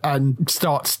head and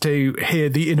starts to hear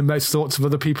the innermost thoughts of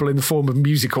other people in the form of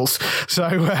musicals. So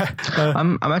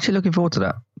I'm actually looking forward to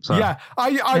that. So, yeah, I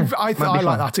like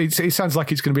that. It sounds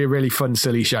like it's going to be a really fun,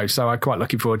 silly show. So I'm quite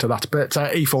looking forward to that. But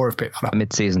E4 have picked that up.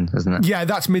 Mid-season, isn't it? Yeah,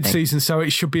 that's mid-season. So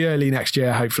it should be early next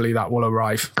year. Hopefully that will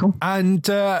arrive. Cool. And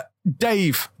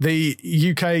Dave, the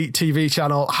UK TV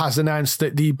channel, has announced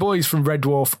that the boys from Red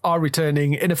Dwarf are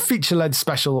returning in a feature-length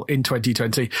special in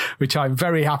 2020, which I'm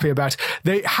very happy about.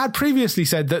 They had previously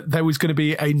said that there was going to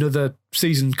be another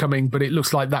season coming, but it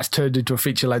looks like that's turned into a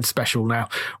feature-length special now,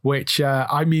 which,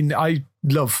 I mean, I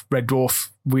love Red Dwarf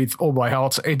with all my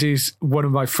heart. It is one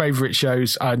of my favourite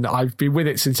shows, and I've been with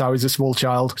it since I was a small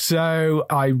child. So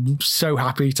I'm so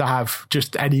happy to have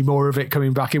just any more of it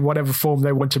coming back in whatever form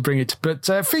they want to bring it. But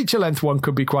feature-length one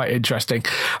could be quite interesting.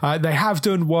 They have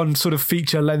done one sort of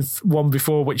feature-length one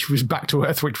before, which was Back to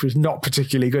Earth, which was not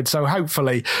particularly good. So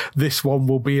hopefully this one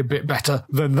will be a bit better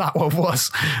than that one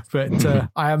was. But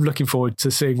I am looking forward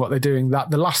to seeing what they're doing.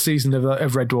 The last season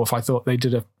of Red Dwarf, I thought they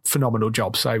did a phenomenal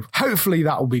job. So hopefully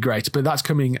that will be great, but that's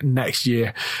coming next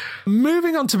year.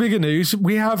 Moving on to bigger news,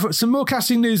 we have some more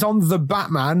casting news on The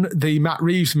Batman, the Matt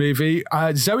Reeves movie.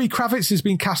 Zoe Kravitz has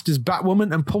been cast as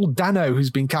Batwoman, and Paul Dano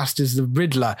has been cast as the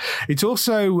Riddler. It's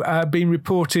also been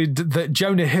reported that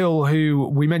Jonah Hill, who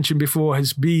we mentioned before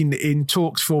has been in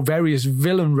talks for various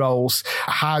villain roles,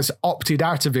 has opted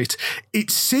out of it. It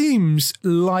seems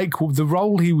like the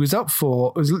role he was up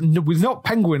for was not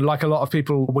Penguin, like a lot of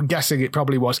people were guessing it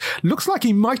probably was. Looks like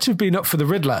he might have been up for the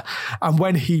Riddler, and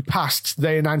when he passed,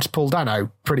 they announced Paul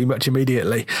Dano pretty much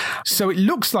immediately. So it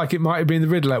looks like it might have been the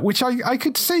Riddler, which I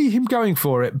could see him going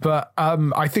for it, but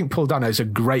I think Paul Dano's a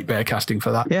great bit of casting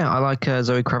for that. Yeah, I like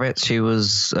Zoe Kravitz. She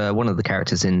was one of the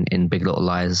characters in Big Little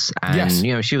Lies, and yes,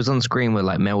 you know, she was on screen with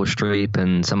like Meryl Streep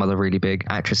and some other really big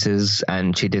actresses,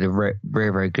 and she did a very,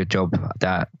 very good job at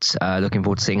that. Looking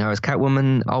forward to seeing her as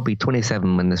Catwoman. I'll be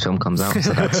 27 when this film comes out,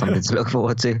 so that's something to look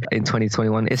forward to in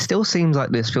 2021. It still seems like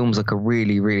this film's like a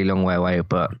really, really long way away,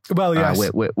 but well,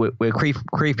 yes, we're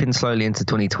creeping slowly into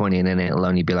 2020, and then it'll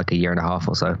only be like a year and a half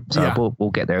or so. So yeah, we'll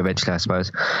get there eventually, I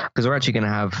suppose, because we're actually going to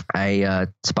have a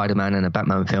Spider-Man and a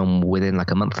Batman film within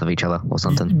like a month of each other or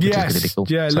something. Which is going to be cool.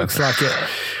 Yeah, it looks like it.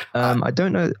 I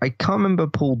don't know. I can't remember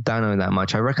Paul Dano that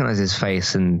much. I recognize his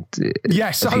face, and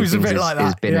yes, I was a bit like that.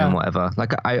 He's been in whatever.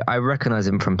 Like I recognize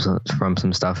him from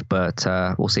some stuff, but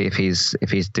we'll see if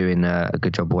he's doing a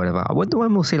good job or whatever. I wonder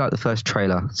when we'll see like the first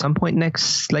trailer. Some point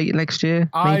late next year.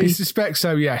 Maybe? I suspect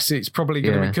so. Yes, it's probably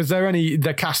going to be, because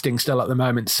they're casting still at the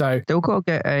moment. So they've got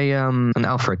to get an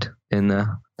Alfred in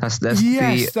there. That's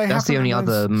the only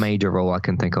other major role I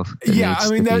can think of. Yeah, I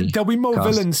mean, there'll be more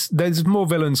villains. There's more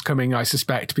villains coming, I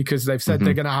suspect, because they've said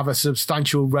they're going to have a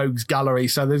substantial rogues gallery,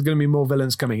 so there's going to be more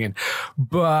villains coming in.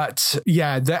 But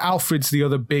yeah, Alfred's the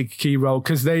other big key role,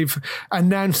 because they've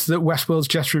announced that Westworld's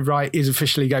Jeffrey Wright is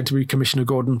officially going to be Commissioner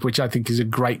Gordon, which I think is a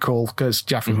great call, because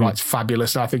Jeffrey Wright's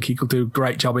fabulous. I think he could do a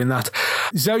great job in that.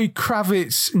 Zoe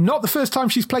Kravitz, not the first time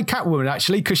she's played Catwoman,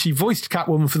 actually, because she voiced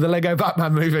Catwoman for the Lego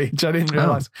Batman movie, which I didn't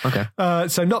realise. Okay.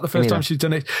 So not the first time she's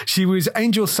done it. She was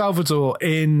Angel Salvador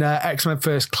in X-Men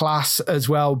First Class as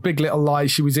well. Big Little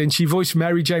Lies she was in. She voiced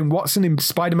Mary Jane Watson in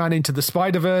Spider-Man Into the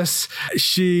Spider-Verse.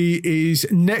 She is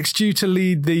next due to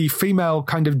lead the female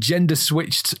kind of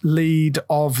gender-switched lead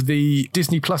of the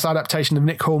Disney Plus adaptation of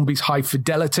Nick Hornby's High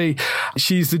Fidelity.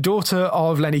 She's the daughter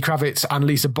of Lenny Kravitz and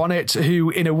Lisa Bonet, who,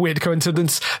 in a weird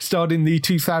coincidence, starred in the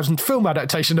 2000 film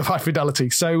adaptation of High Fidelity.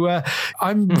 So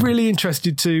I'm really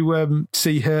interested to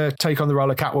see her take on the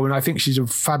role of Catwoman. I think she's a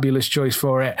fabulous choice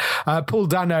for it. Paul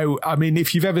Dano, I mean,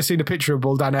 if you've ever seen a picture of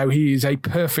Paul Dano, he is a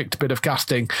perfect bit of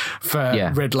casting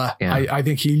for Riddler. Yeah. I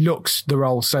think he looks the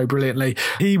role so brilliantly.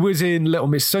 He was in Little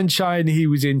Miss Sunshine. He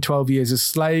was in 12 Years a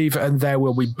Slave and There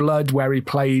Will Be Blood, where he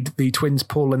played the twins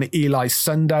Paul and Eli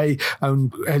Sunday,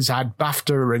 and has had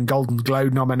BAFTA and Golden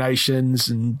Globe nominations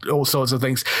and all sorts of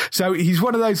things. So he's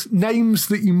one of those names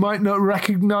that you might not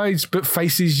recognize, but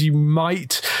faces you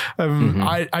might.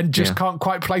 I just can't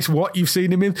quite place what you've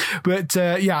seen him in. But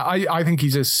I think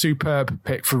he's a superb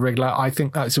pick for Riddler. I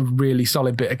think that's a really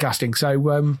solid bit of casting.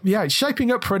 So it's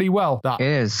shaping up pretty well. It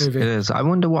is. I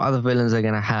wonder what other villains they're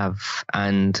going to have.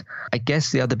 And I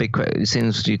guess the other big question,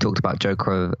 since you talked about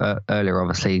Joker earlier,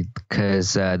 obviously,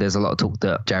 because there's a lot of talk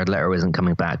that Jared Leto isn't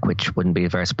coming back, which wouldn't be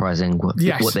very surprising. What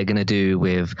they're going to do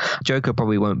with Joker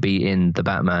probably won't be in the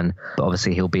Batman, but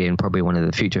obviously he'll be in probably one of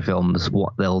the future films.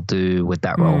 What they'll do with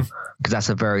that role, because that's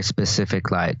a very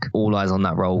specific, like, all eyes on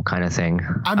that role kind of thing.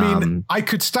 I mean, I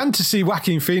could stand to see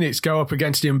Joaquin Phoenix go up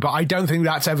against him, but I don't think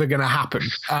that's ever going to happen.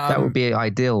 That would be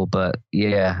ideal, but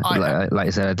like I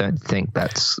said, I don't think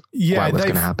that's quite what's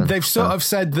going to happen. They've sort of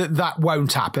said that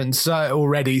won't happen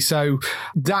already, so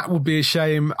that would be a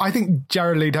shame. I think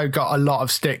Jared Leto got a lot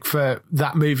of stick for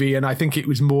that movie, and I think it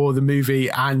was more the movie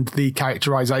and the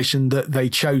characterization that they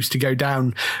chose to go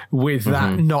down with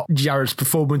that, not Jared's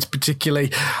performance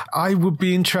particularly. I would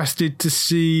be interested to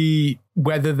see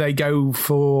whether they go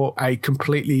for a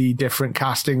completely different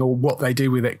casting or what they do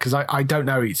with it, because I don't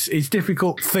know. It's a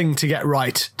difficult thing to get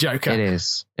right, Joker. It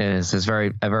is. It's a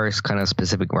very kind of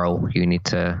specific role you need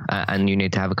to, and you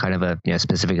need to have a kind of a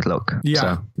specific look. Yeah.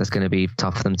 So that's going to be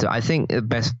tough for them to. I think the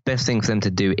best thing for them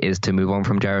to do is to move on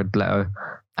from Jared Leto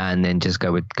and then just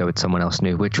go with someone else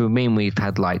new, which would mean we've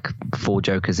had like 4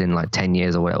 Jokers in like 10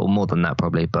 years or whatever, or more than that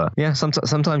probably. But yeah,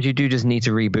 sometimes you do just need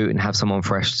to reboot and have someone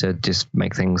fresh to just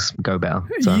make things go better.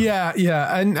 So. Yeah.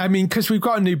 And I mean, because we've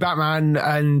got a new Batman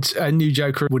and a new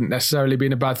Joker wouldn't necessarily be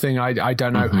a bad thing. I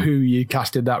don't know who you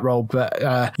casted that role, but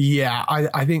I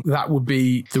think that would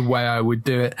be the way I would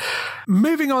do it.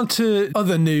 Moving on to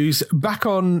other news, back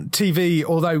on TV,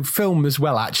 although film as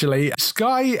well, actually,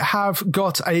 Sky have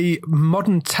got a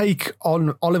modern take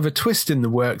on Oliver Twist in the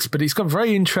works, but it's got a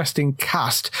very interesting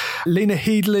cast. Lena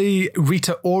Headey,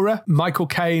 Rita Ora, Michael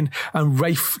Caine and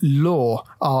Rafe Law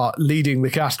are leading the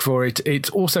cast for it. It's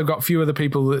also got a few other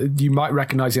people that you might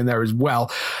recognise in there as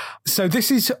well. So this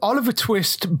is Oliver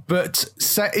Twist, but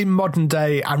set in modern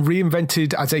day and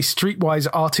reinvented as a streetwise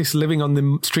artist living on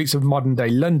the streets of modern day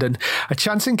London. A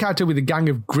chance encounter with a gang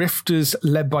of grifters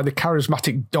led by the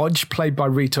charismatic Dodge, played by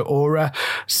Rita Ora,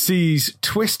 sees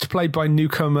Twist, played by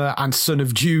newcomer and son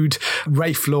of Jude,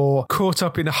 Rafe Law, caught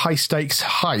up in a high-stakes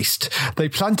heist. They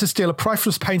plan to steal a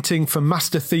priceless painting from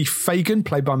master thief Fagin,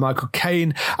 played by Michael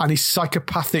Caine, and his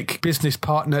psychopathic business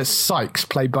partner Sykes,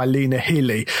 played by Lena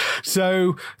Headey.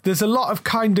 So there's a lot of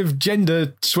kind of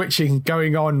gender switching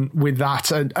going on with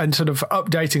that and sort of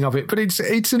updating of it. But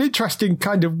it's an interesting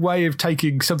kind of way of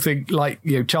taking something like,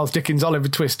 Charles Dickens' Oliver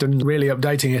Twist and really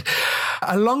updating it.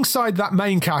 Alongside that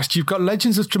main cast, you've got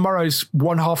Legends of Tomorrow's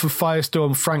one half of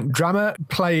Firestorm, Frank Drammer,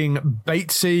 playing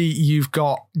Batesy. You've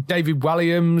got David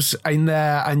Williams in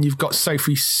there, and you've got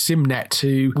Sophie Simnett,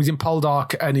 who was in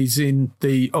Poldark and is in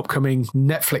the upcoming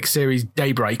Netflix series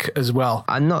Daybreak as well.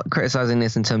 I'm not criticising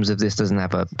this in terms of this doesn't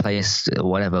have a place or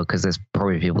whatever, because there's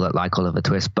probably people that like Oliver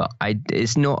Twist, but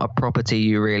it's not a property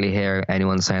you really hear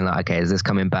anyone saying like, okay, is this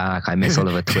coming back? I miss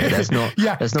Oliver Twist. That's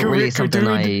not really something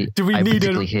I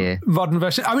particularly hear. Modern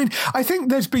version? I mean, I think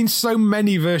there's been so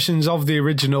many versions of the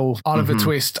original Oliver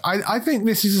Twist. I think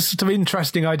this is a sort of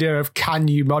interesting idea of, can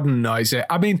you modernize it?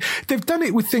 I mean, they've done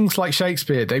it with things like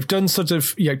Shakespeare. They've done sort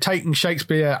of, taken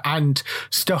Shakespeare and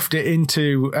stuffed it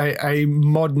into a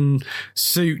modern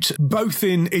suit, both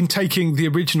in taking the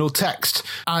original text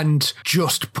and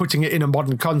just putting it in a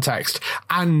modern context,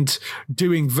 and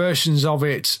doing versions of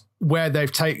it where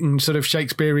they've taken sort of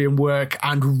Shakespearean work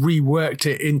and reworked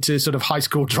it into sort of high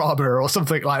school drama or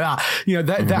something like that.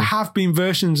 There have been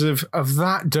versions of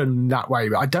that done that way,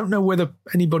 but I don't know whether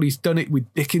anybody's done it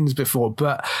with Dickens before,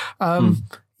 but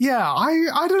yeah,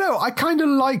 I don't know. I kind of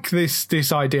like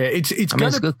this idea. It's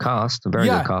a good cast, a very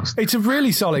good cast. It's a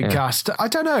really solid cast. I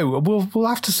don't know. We'll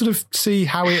have to sort of see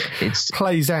how it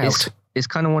plays out. It's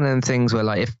kind of one of them things where,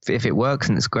 like, if it works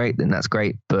and it's great, then that's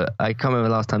great. But I can't remember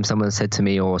last time someone said to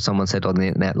me, or someone said on the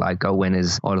internet, like, "Oh, when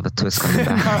is Oliver Twist coming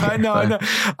back?" I know.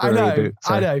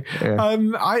 Yeah.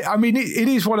 I mean, it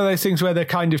is one of those things where they're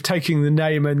kind of taking the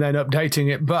name and then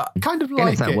updating it, but kind of like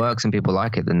and if that works and people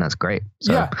like it, then that's great.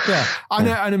 So, yeah. I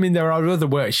know, and I mean, there are other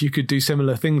works you could do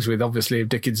similar things with, obviously, of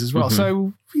Dickens as well.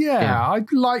 So. Yeah, I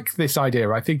like this idea.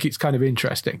 I think it's kind of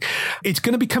interesting. It's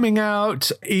going to be coming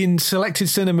out in selected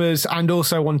cinemas and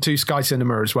also onto Sky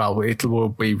Cinema as well. It will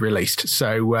be released.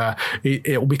 So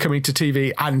it will be coming to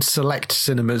TV and select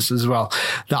cinemas as well.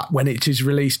 That when it is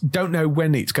released, don't know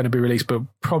when it's going to be released, but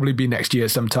probably be next year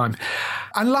sometime.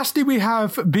 And lastly, we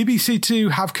have BBC Two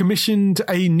have commissioned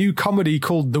a new comedy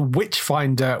called The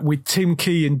Witchfinder with Tim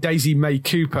Key and Daisy May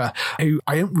Cooper, who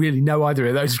I don't really know either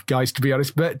of those guys, to be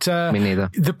honest. But me neither.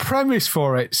 The premise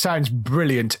for it sounds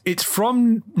brilliant. It's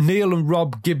from Neil and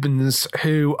Rob Gibbons,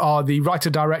 who are the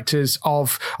writer-directors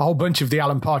of a whole bunch of the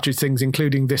Alan Partridge things,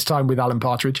 including This Time with Alan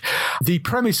Partridge. The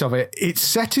premise of it, it's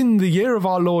set in the year of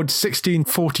our Lord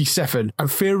 1647,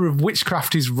 and fear of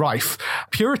witchcraft is rife.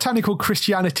 Puritanical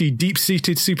Christianity,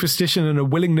 deep-seated superstition, and a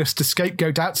willingness to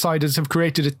scapegoat outsiders have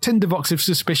created a tinderbox of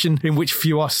suspicion in which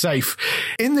few are safe.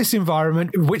 In this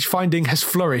environment, witch-finding has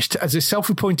flourished as the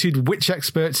self-appointed witch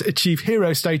experts achieve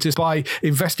hero status by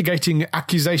investigating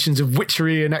accusations of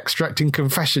witchery and extracting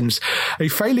confessions. A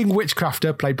failing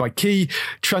witchcrafter, played by Key,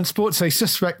 transports a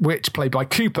suspect witch, played by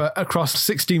Cooper, across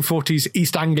 1640s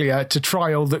East Anglia to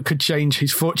trial that could change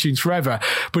his fortunes forever.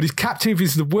 But his captive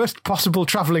is the worst possible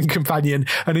travelling companion,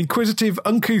 an inquisitive,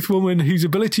 uncouth woman whose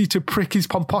ability to prick his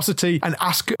pomposity and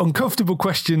ask uncomfortable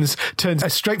questions turns a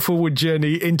straightforward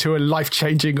journey into a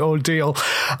life-changing ordeal.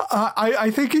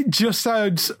 I think it just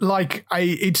sounds like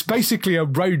it's basically a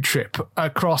road trip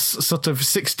across sort of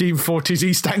 1640s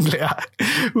East Anglia,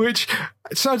 which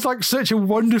sounds like such a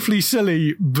wonderfully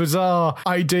silly, bizarre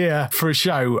idea for a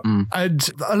show. And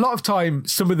a lot of time,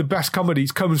 some of the best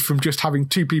comedies comes from just having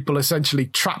two people essentially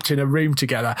trapped in a room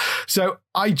together. So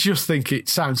I just think it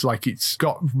sounds like it's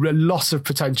got lots of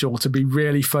potential to be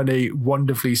really funny,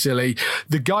 wonderfully silly.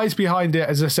 The guys behind it,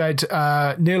 as I said,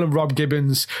 Neil and Rob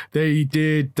Gibbons, they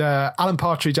did Alan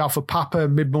Partridge, Alpha Papa,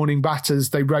 Mid-Morning Batters.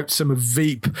 They wrote some of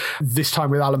Veep, This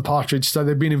Time with Alan Partridge. So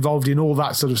they've been involved in all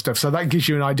that sort of stuff. So that gives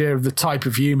you an idea of the type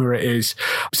of humour it is.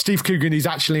 Steve Coogan is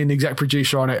actually an exec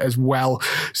producer on it as well.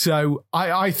 So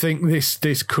I think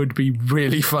this could be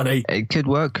really funny. It could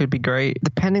work, could be great,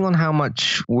 depending on how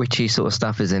much witchy sort of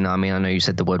stuff is in. I mean, I know you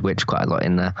said the word witch quite a lot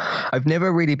in there. I've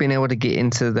never really been able to get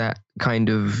into that kind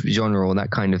of genre or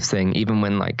that kind of thing, even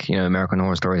when, like, American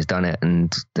Horror Story has done it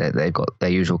and they've got their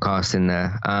usual cast in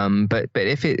there. But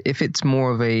if it's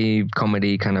more of a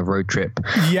comedy kind of road trip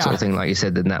sort of thing, like you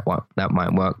said, then that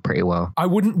might work pretty well. I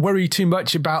wouldn't worry too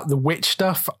much about the witch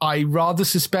stuff. I rather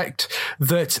suspect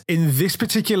that in this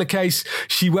particular case,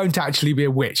 she won't actually be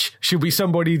a witch. She'll be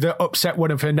somebody that upset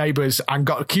one of her neighbours and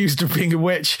got accused of being a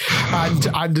witch, and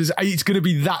it's going to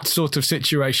be that sort of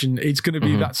situation. It's going to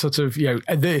be that sort of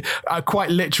a quite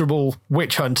literal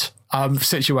witch hunt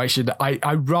situation.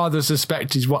 I rather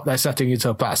suspect is what they're setting it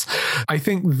up as. I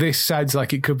think this sounds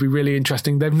like it could be really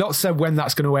interesting. They've not said when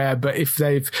that's going to air, but if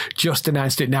they've just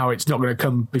announced it now, it's not going to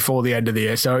come before the end of the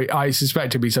year. So I suspect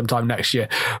it'll be sometime next year.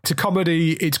 To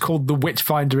comedy, it's called The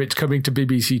Witchfinder. It's coming to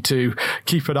BBC Two.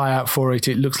 Keep an eye out for it.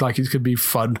 It looks like it's going to be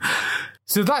fun.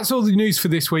 So that's all the news for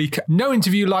this week. No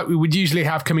interview like we would usually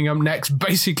have coming up next,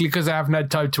 basically because I haven't had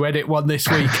time to edit one this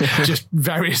week. Just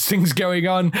various things going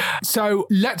on. So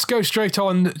let's go straight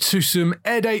on to some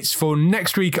air dates for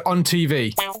next week on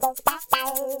TV.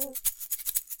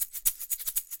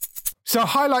 So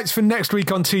highlights for next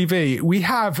week on TV. We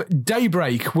have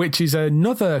Daybreak, which is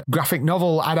another graphic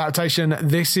novel adaptation.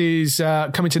 This is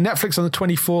coming to Netflix on the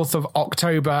 24th of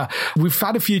October. We've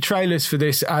had a few trailers for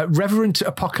this. Reverent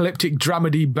apocalyptic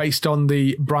dramedy based on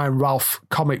the Brian Ralph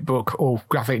comic book or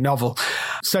graphic novel.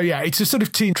 So yeah, it's a sort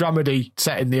of teen dramedy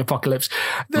set in the apocalypse.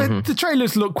 The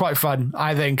trailers look quite fun,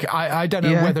 I think. I don't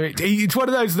know whether it's one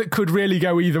of those that could really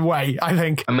go either way, I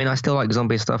think. I mean, I still like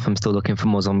zombie stuff. I'm still looking for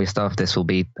more zombie stuff. This will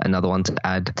be another one to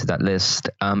add to that list.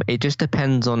 It just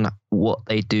depends on what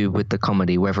they do with the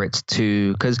comedy, whether it's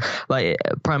because like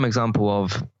prime example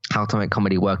of how to make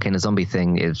comedy work in a zombie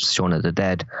thing is Shaun of the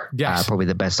Dead. Yes. Probably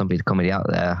the best zombie comedy out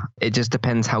there. It just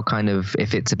depends how kind of,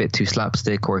 if it's a bit too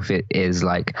slapstick or if it is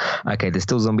like, okay, there's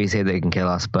still zombies here that can kill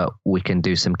us, but we can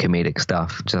do some comedic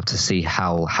stuff. Just have to see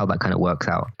how that kind of works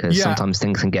out. Because sometimes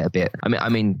things can get a bit, I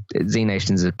mean, Z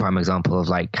Nation is a prime example of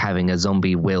like having a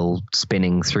zombie wheel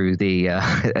spinning through the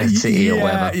city or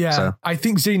whatever. Yeah, so. I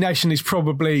think Z Nation is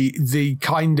probably the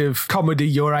kind of comedy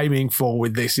you're aiming for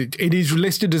with this. It is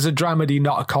listed as a dramedy,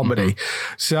 not a comedy.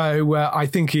 So I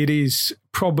think it is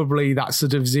probably that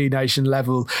sort of Z Nation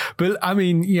level. But I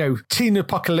mean, teen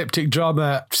apocalyptic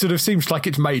drama sort of seems like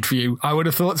it's made for you. I would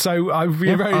have thought so. I'd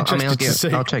be very interested to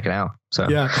see. I'll check it out. So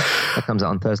that comes out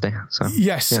on Thursday. So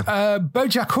yes,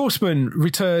 BoJack Horseman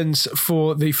returns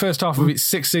for the first half of its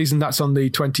sixth season. That's on the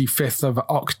 25th of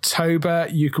October.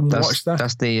 You can watch that.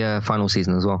 That's the final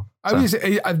season as well. Oh, is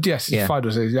it? Yes, it's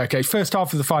final season. Okay, first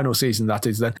half of the final season, that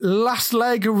is then. Last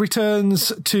Leg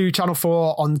returns to Channel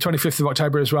 4 on the 25th of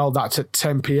October as well. That's at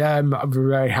 10 p.m. I'm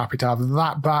very happy to have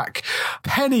that back.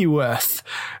 Pennyworth,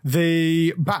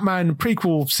 the Batman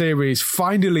prequel series,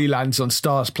 finally lands on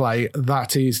Stars Play.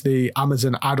 That is the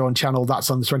Amazon add-on channel.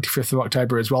 That's on the 25th of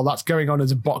October as well. That's going on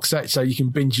as a box set, so you can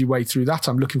binge your way through that.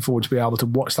 I'm looking forward to be able to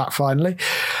watch that finally.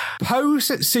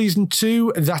 Pose Season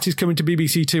 2, that is coming to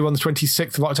BBC 2 on the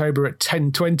 26th of October at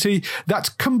 10:20. That's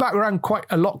come back around quite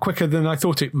a lot quicker than I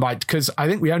thought it might, because I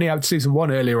think we only had Season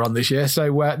 1 earlier on this year,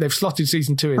 so they've slotted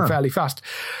Season 2 in fairly fast.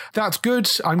 That's good.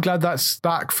 I'm glad that's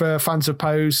back for fans of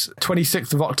Pose.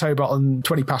 26th of October on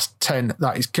 10:20,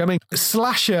 that is coming.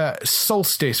 Slasher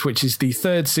Solstice, which is the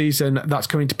third season, that's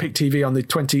coming to Pick TV on the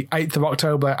 28th of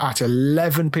October at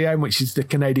 11 p.m, which is the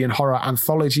Canadian horror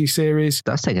anthology series.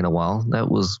 That's taken a while.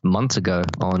 That was months ago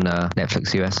on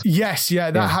Netflix US. Yes,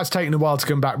 that has taken a while to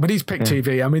come back, but he's Pick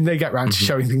TV. I mean, they get round to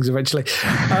showing things eventually.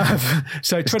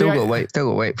 So still got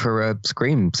to wait for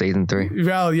Scream Season 3.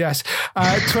 Well, yes.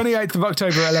 28th of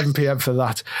October, 11 p.m. for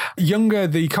that. Younger,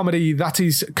 the comedy, that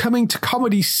is coming to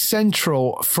Comedy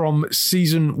Central from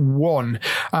Season 1.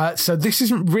 So this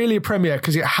isn't really a premiere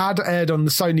because it had aired on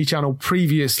the Sony channel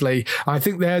previously. I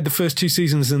think they aired the first two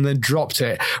seasons and then dropped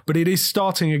it. But it is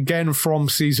starting again from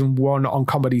Season 1 on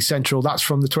Comedy Central. That's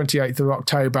from the 28th of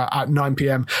October at 9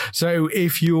 p.m. So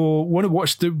if you want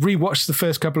to rewatch the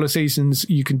first couple of seasons,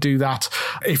 you can do that.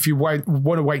 If you want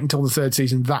to wait until the third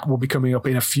season, that will be coming up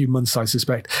in a few months, I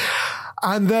suspect.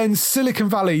 And then Silicon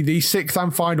Valley, the sixth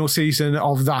and final season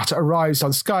of that, arrives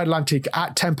on Sky Atlantic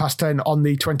at 10:10 on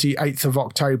the 28th of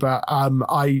October.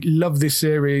 I love this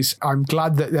series. I'm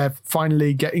glad that they're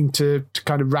finally getting to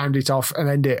kind of round it off and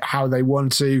end it how they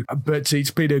want to. But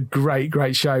it's been a great,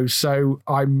 great show. So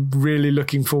I'm really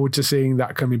looking forward to seeing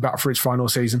that coming back for its final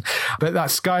season. But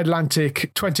that's Sky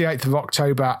Atlantic, 28th of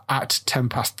October at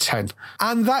 10:10.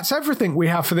 And that's everything we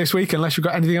have for this week, unless you've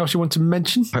got anything else you want to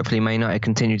mention. Hopefully Man United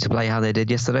continue to play how they did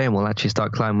yesterday, and we'll actually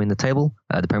start climbing the table,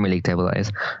 the Premier League table, that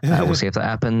is. We'll see if that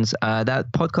happens.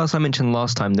 That podcast I mentioned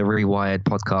last time, the Rewired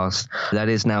podcast, that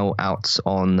is now out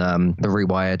on the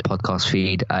Rewired podcast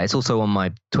feed. It's also on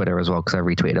my Twitter as well, because I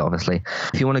retweeted it, obviously.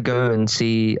 If you want to go and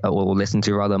see, or listen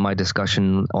to rather, my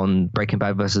discussion on Breaking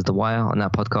Bad versus The Wire on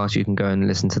that podcast, you can go and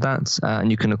listen to that.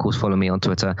 And you can, of course, follow me on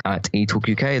Twitter at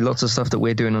eTalkUK. Lots of stuff that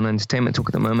we're doing on Entertainment Talk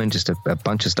at the moment, just a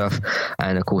bunch of stuff.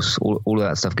 And, of course, all of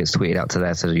that stuff gets tweeted out to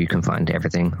there, so you can find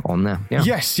everything on there.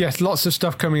 Yes, lots of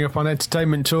stuff coming up on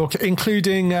Entertainment Talk,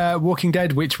 including Walking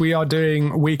Dead, which we are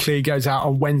doing weekly, goes out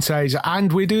on Wednesdays,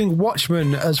 and we're doing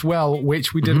Watchmen as well,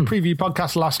 which we did a preview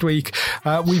podcast last week.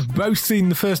 We've both seen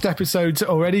the first episodes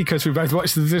already because we both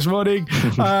watched them this morning.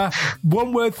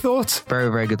 One word thought?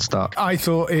 Very, very good start. I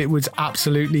thought it was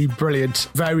absolutely brilliant.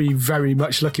 Very, very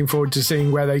much looking forward to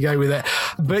seeing where they go with it.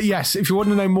 But yes, if you want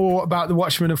to know more about the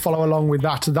Watchmen and follow along with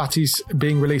that, that is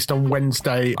being released on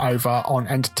Wednesday over far on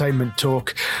Entertainment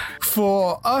Talk.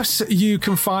 For us, you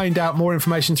can find out more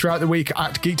information throughout the week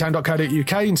at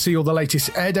geektown.co.uk and see all the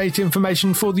latest air date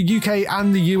information for the UK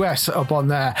and the US up on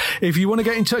there. If you want to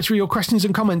get in touch with your questions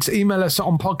and comments, email us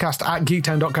on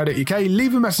podcast@geektown.co.uk,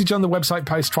 leave a message on the website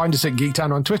post, find us at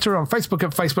Geektown on Twitter, on Facebook at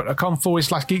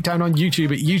facebook.com/Geektown, on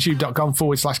YouTube at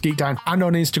youtube.com/Geektown, and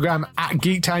on Instagram at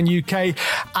Geektown UK.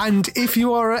 And if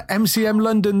you are at MCM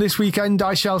London this weekend,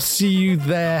 I shall see you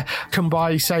there. Come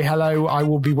by, say hello. I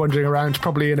will be wandering around,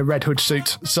 probably in a Red Hood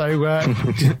suit. So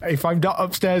if I'm not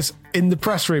upstairs in the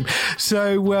press room.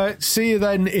 So see you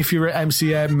then if you're at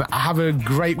MCM. Have a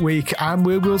great week, and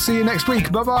we'll see you next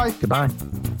week. Bye-bye. Goodbye.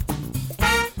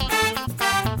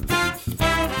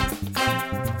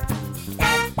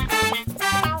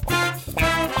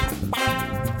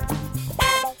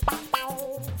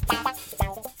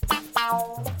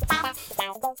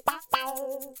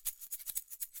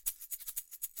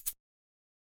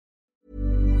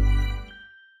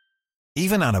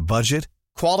 Even on a budget,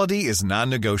 quality is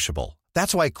non-negotiable.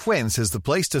 That's why Quince is the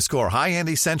place to score high-end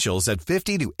essentials at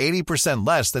 50 to 80%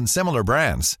 less than similar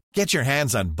brands. Get your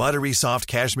hands on buttery soft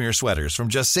cashmere sweaters from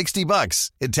just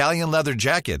 $60, Italian leather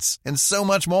jackets, and so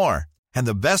much more. And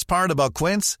the best part about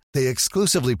Quince, they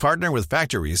exclusively partner with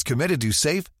factories committed to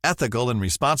safe, ethical, and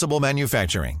responsible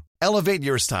manufacturing. Elevate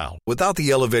your style without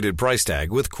the elevated price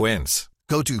tag with Quince.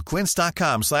 Go to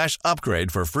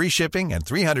quince.com/upgrade for free shipping and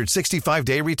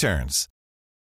 365-day returns.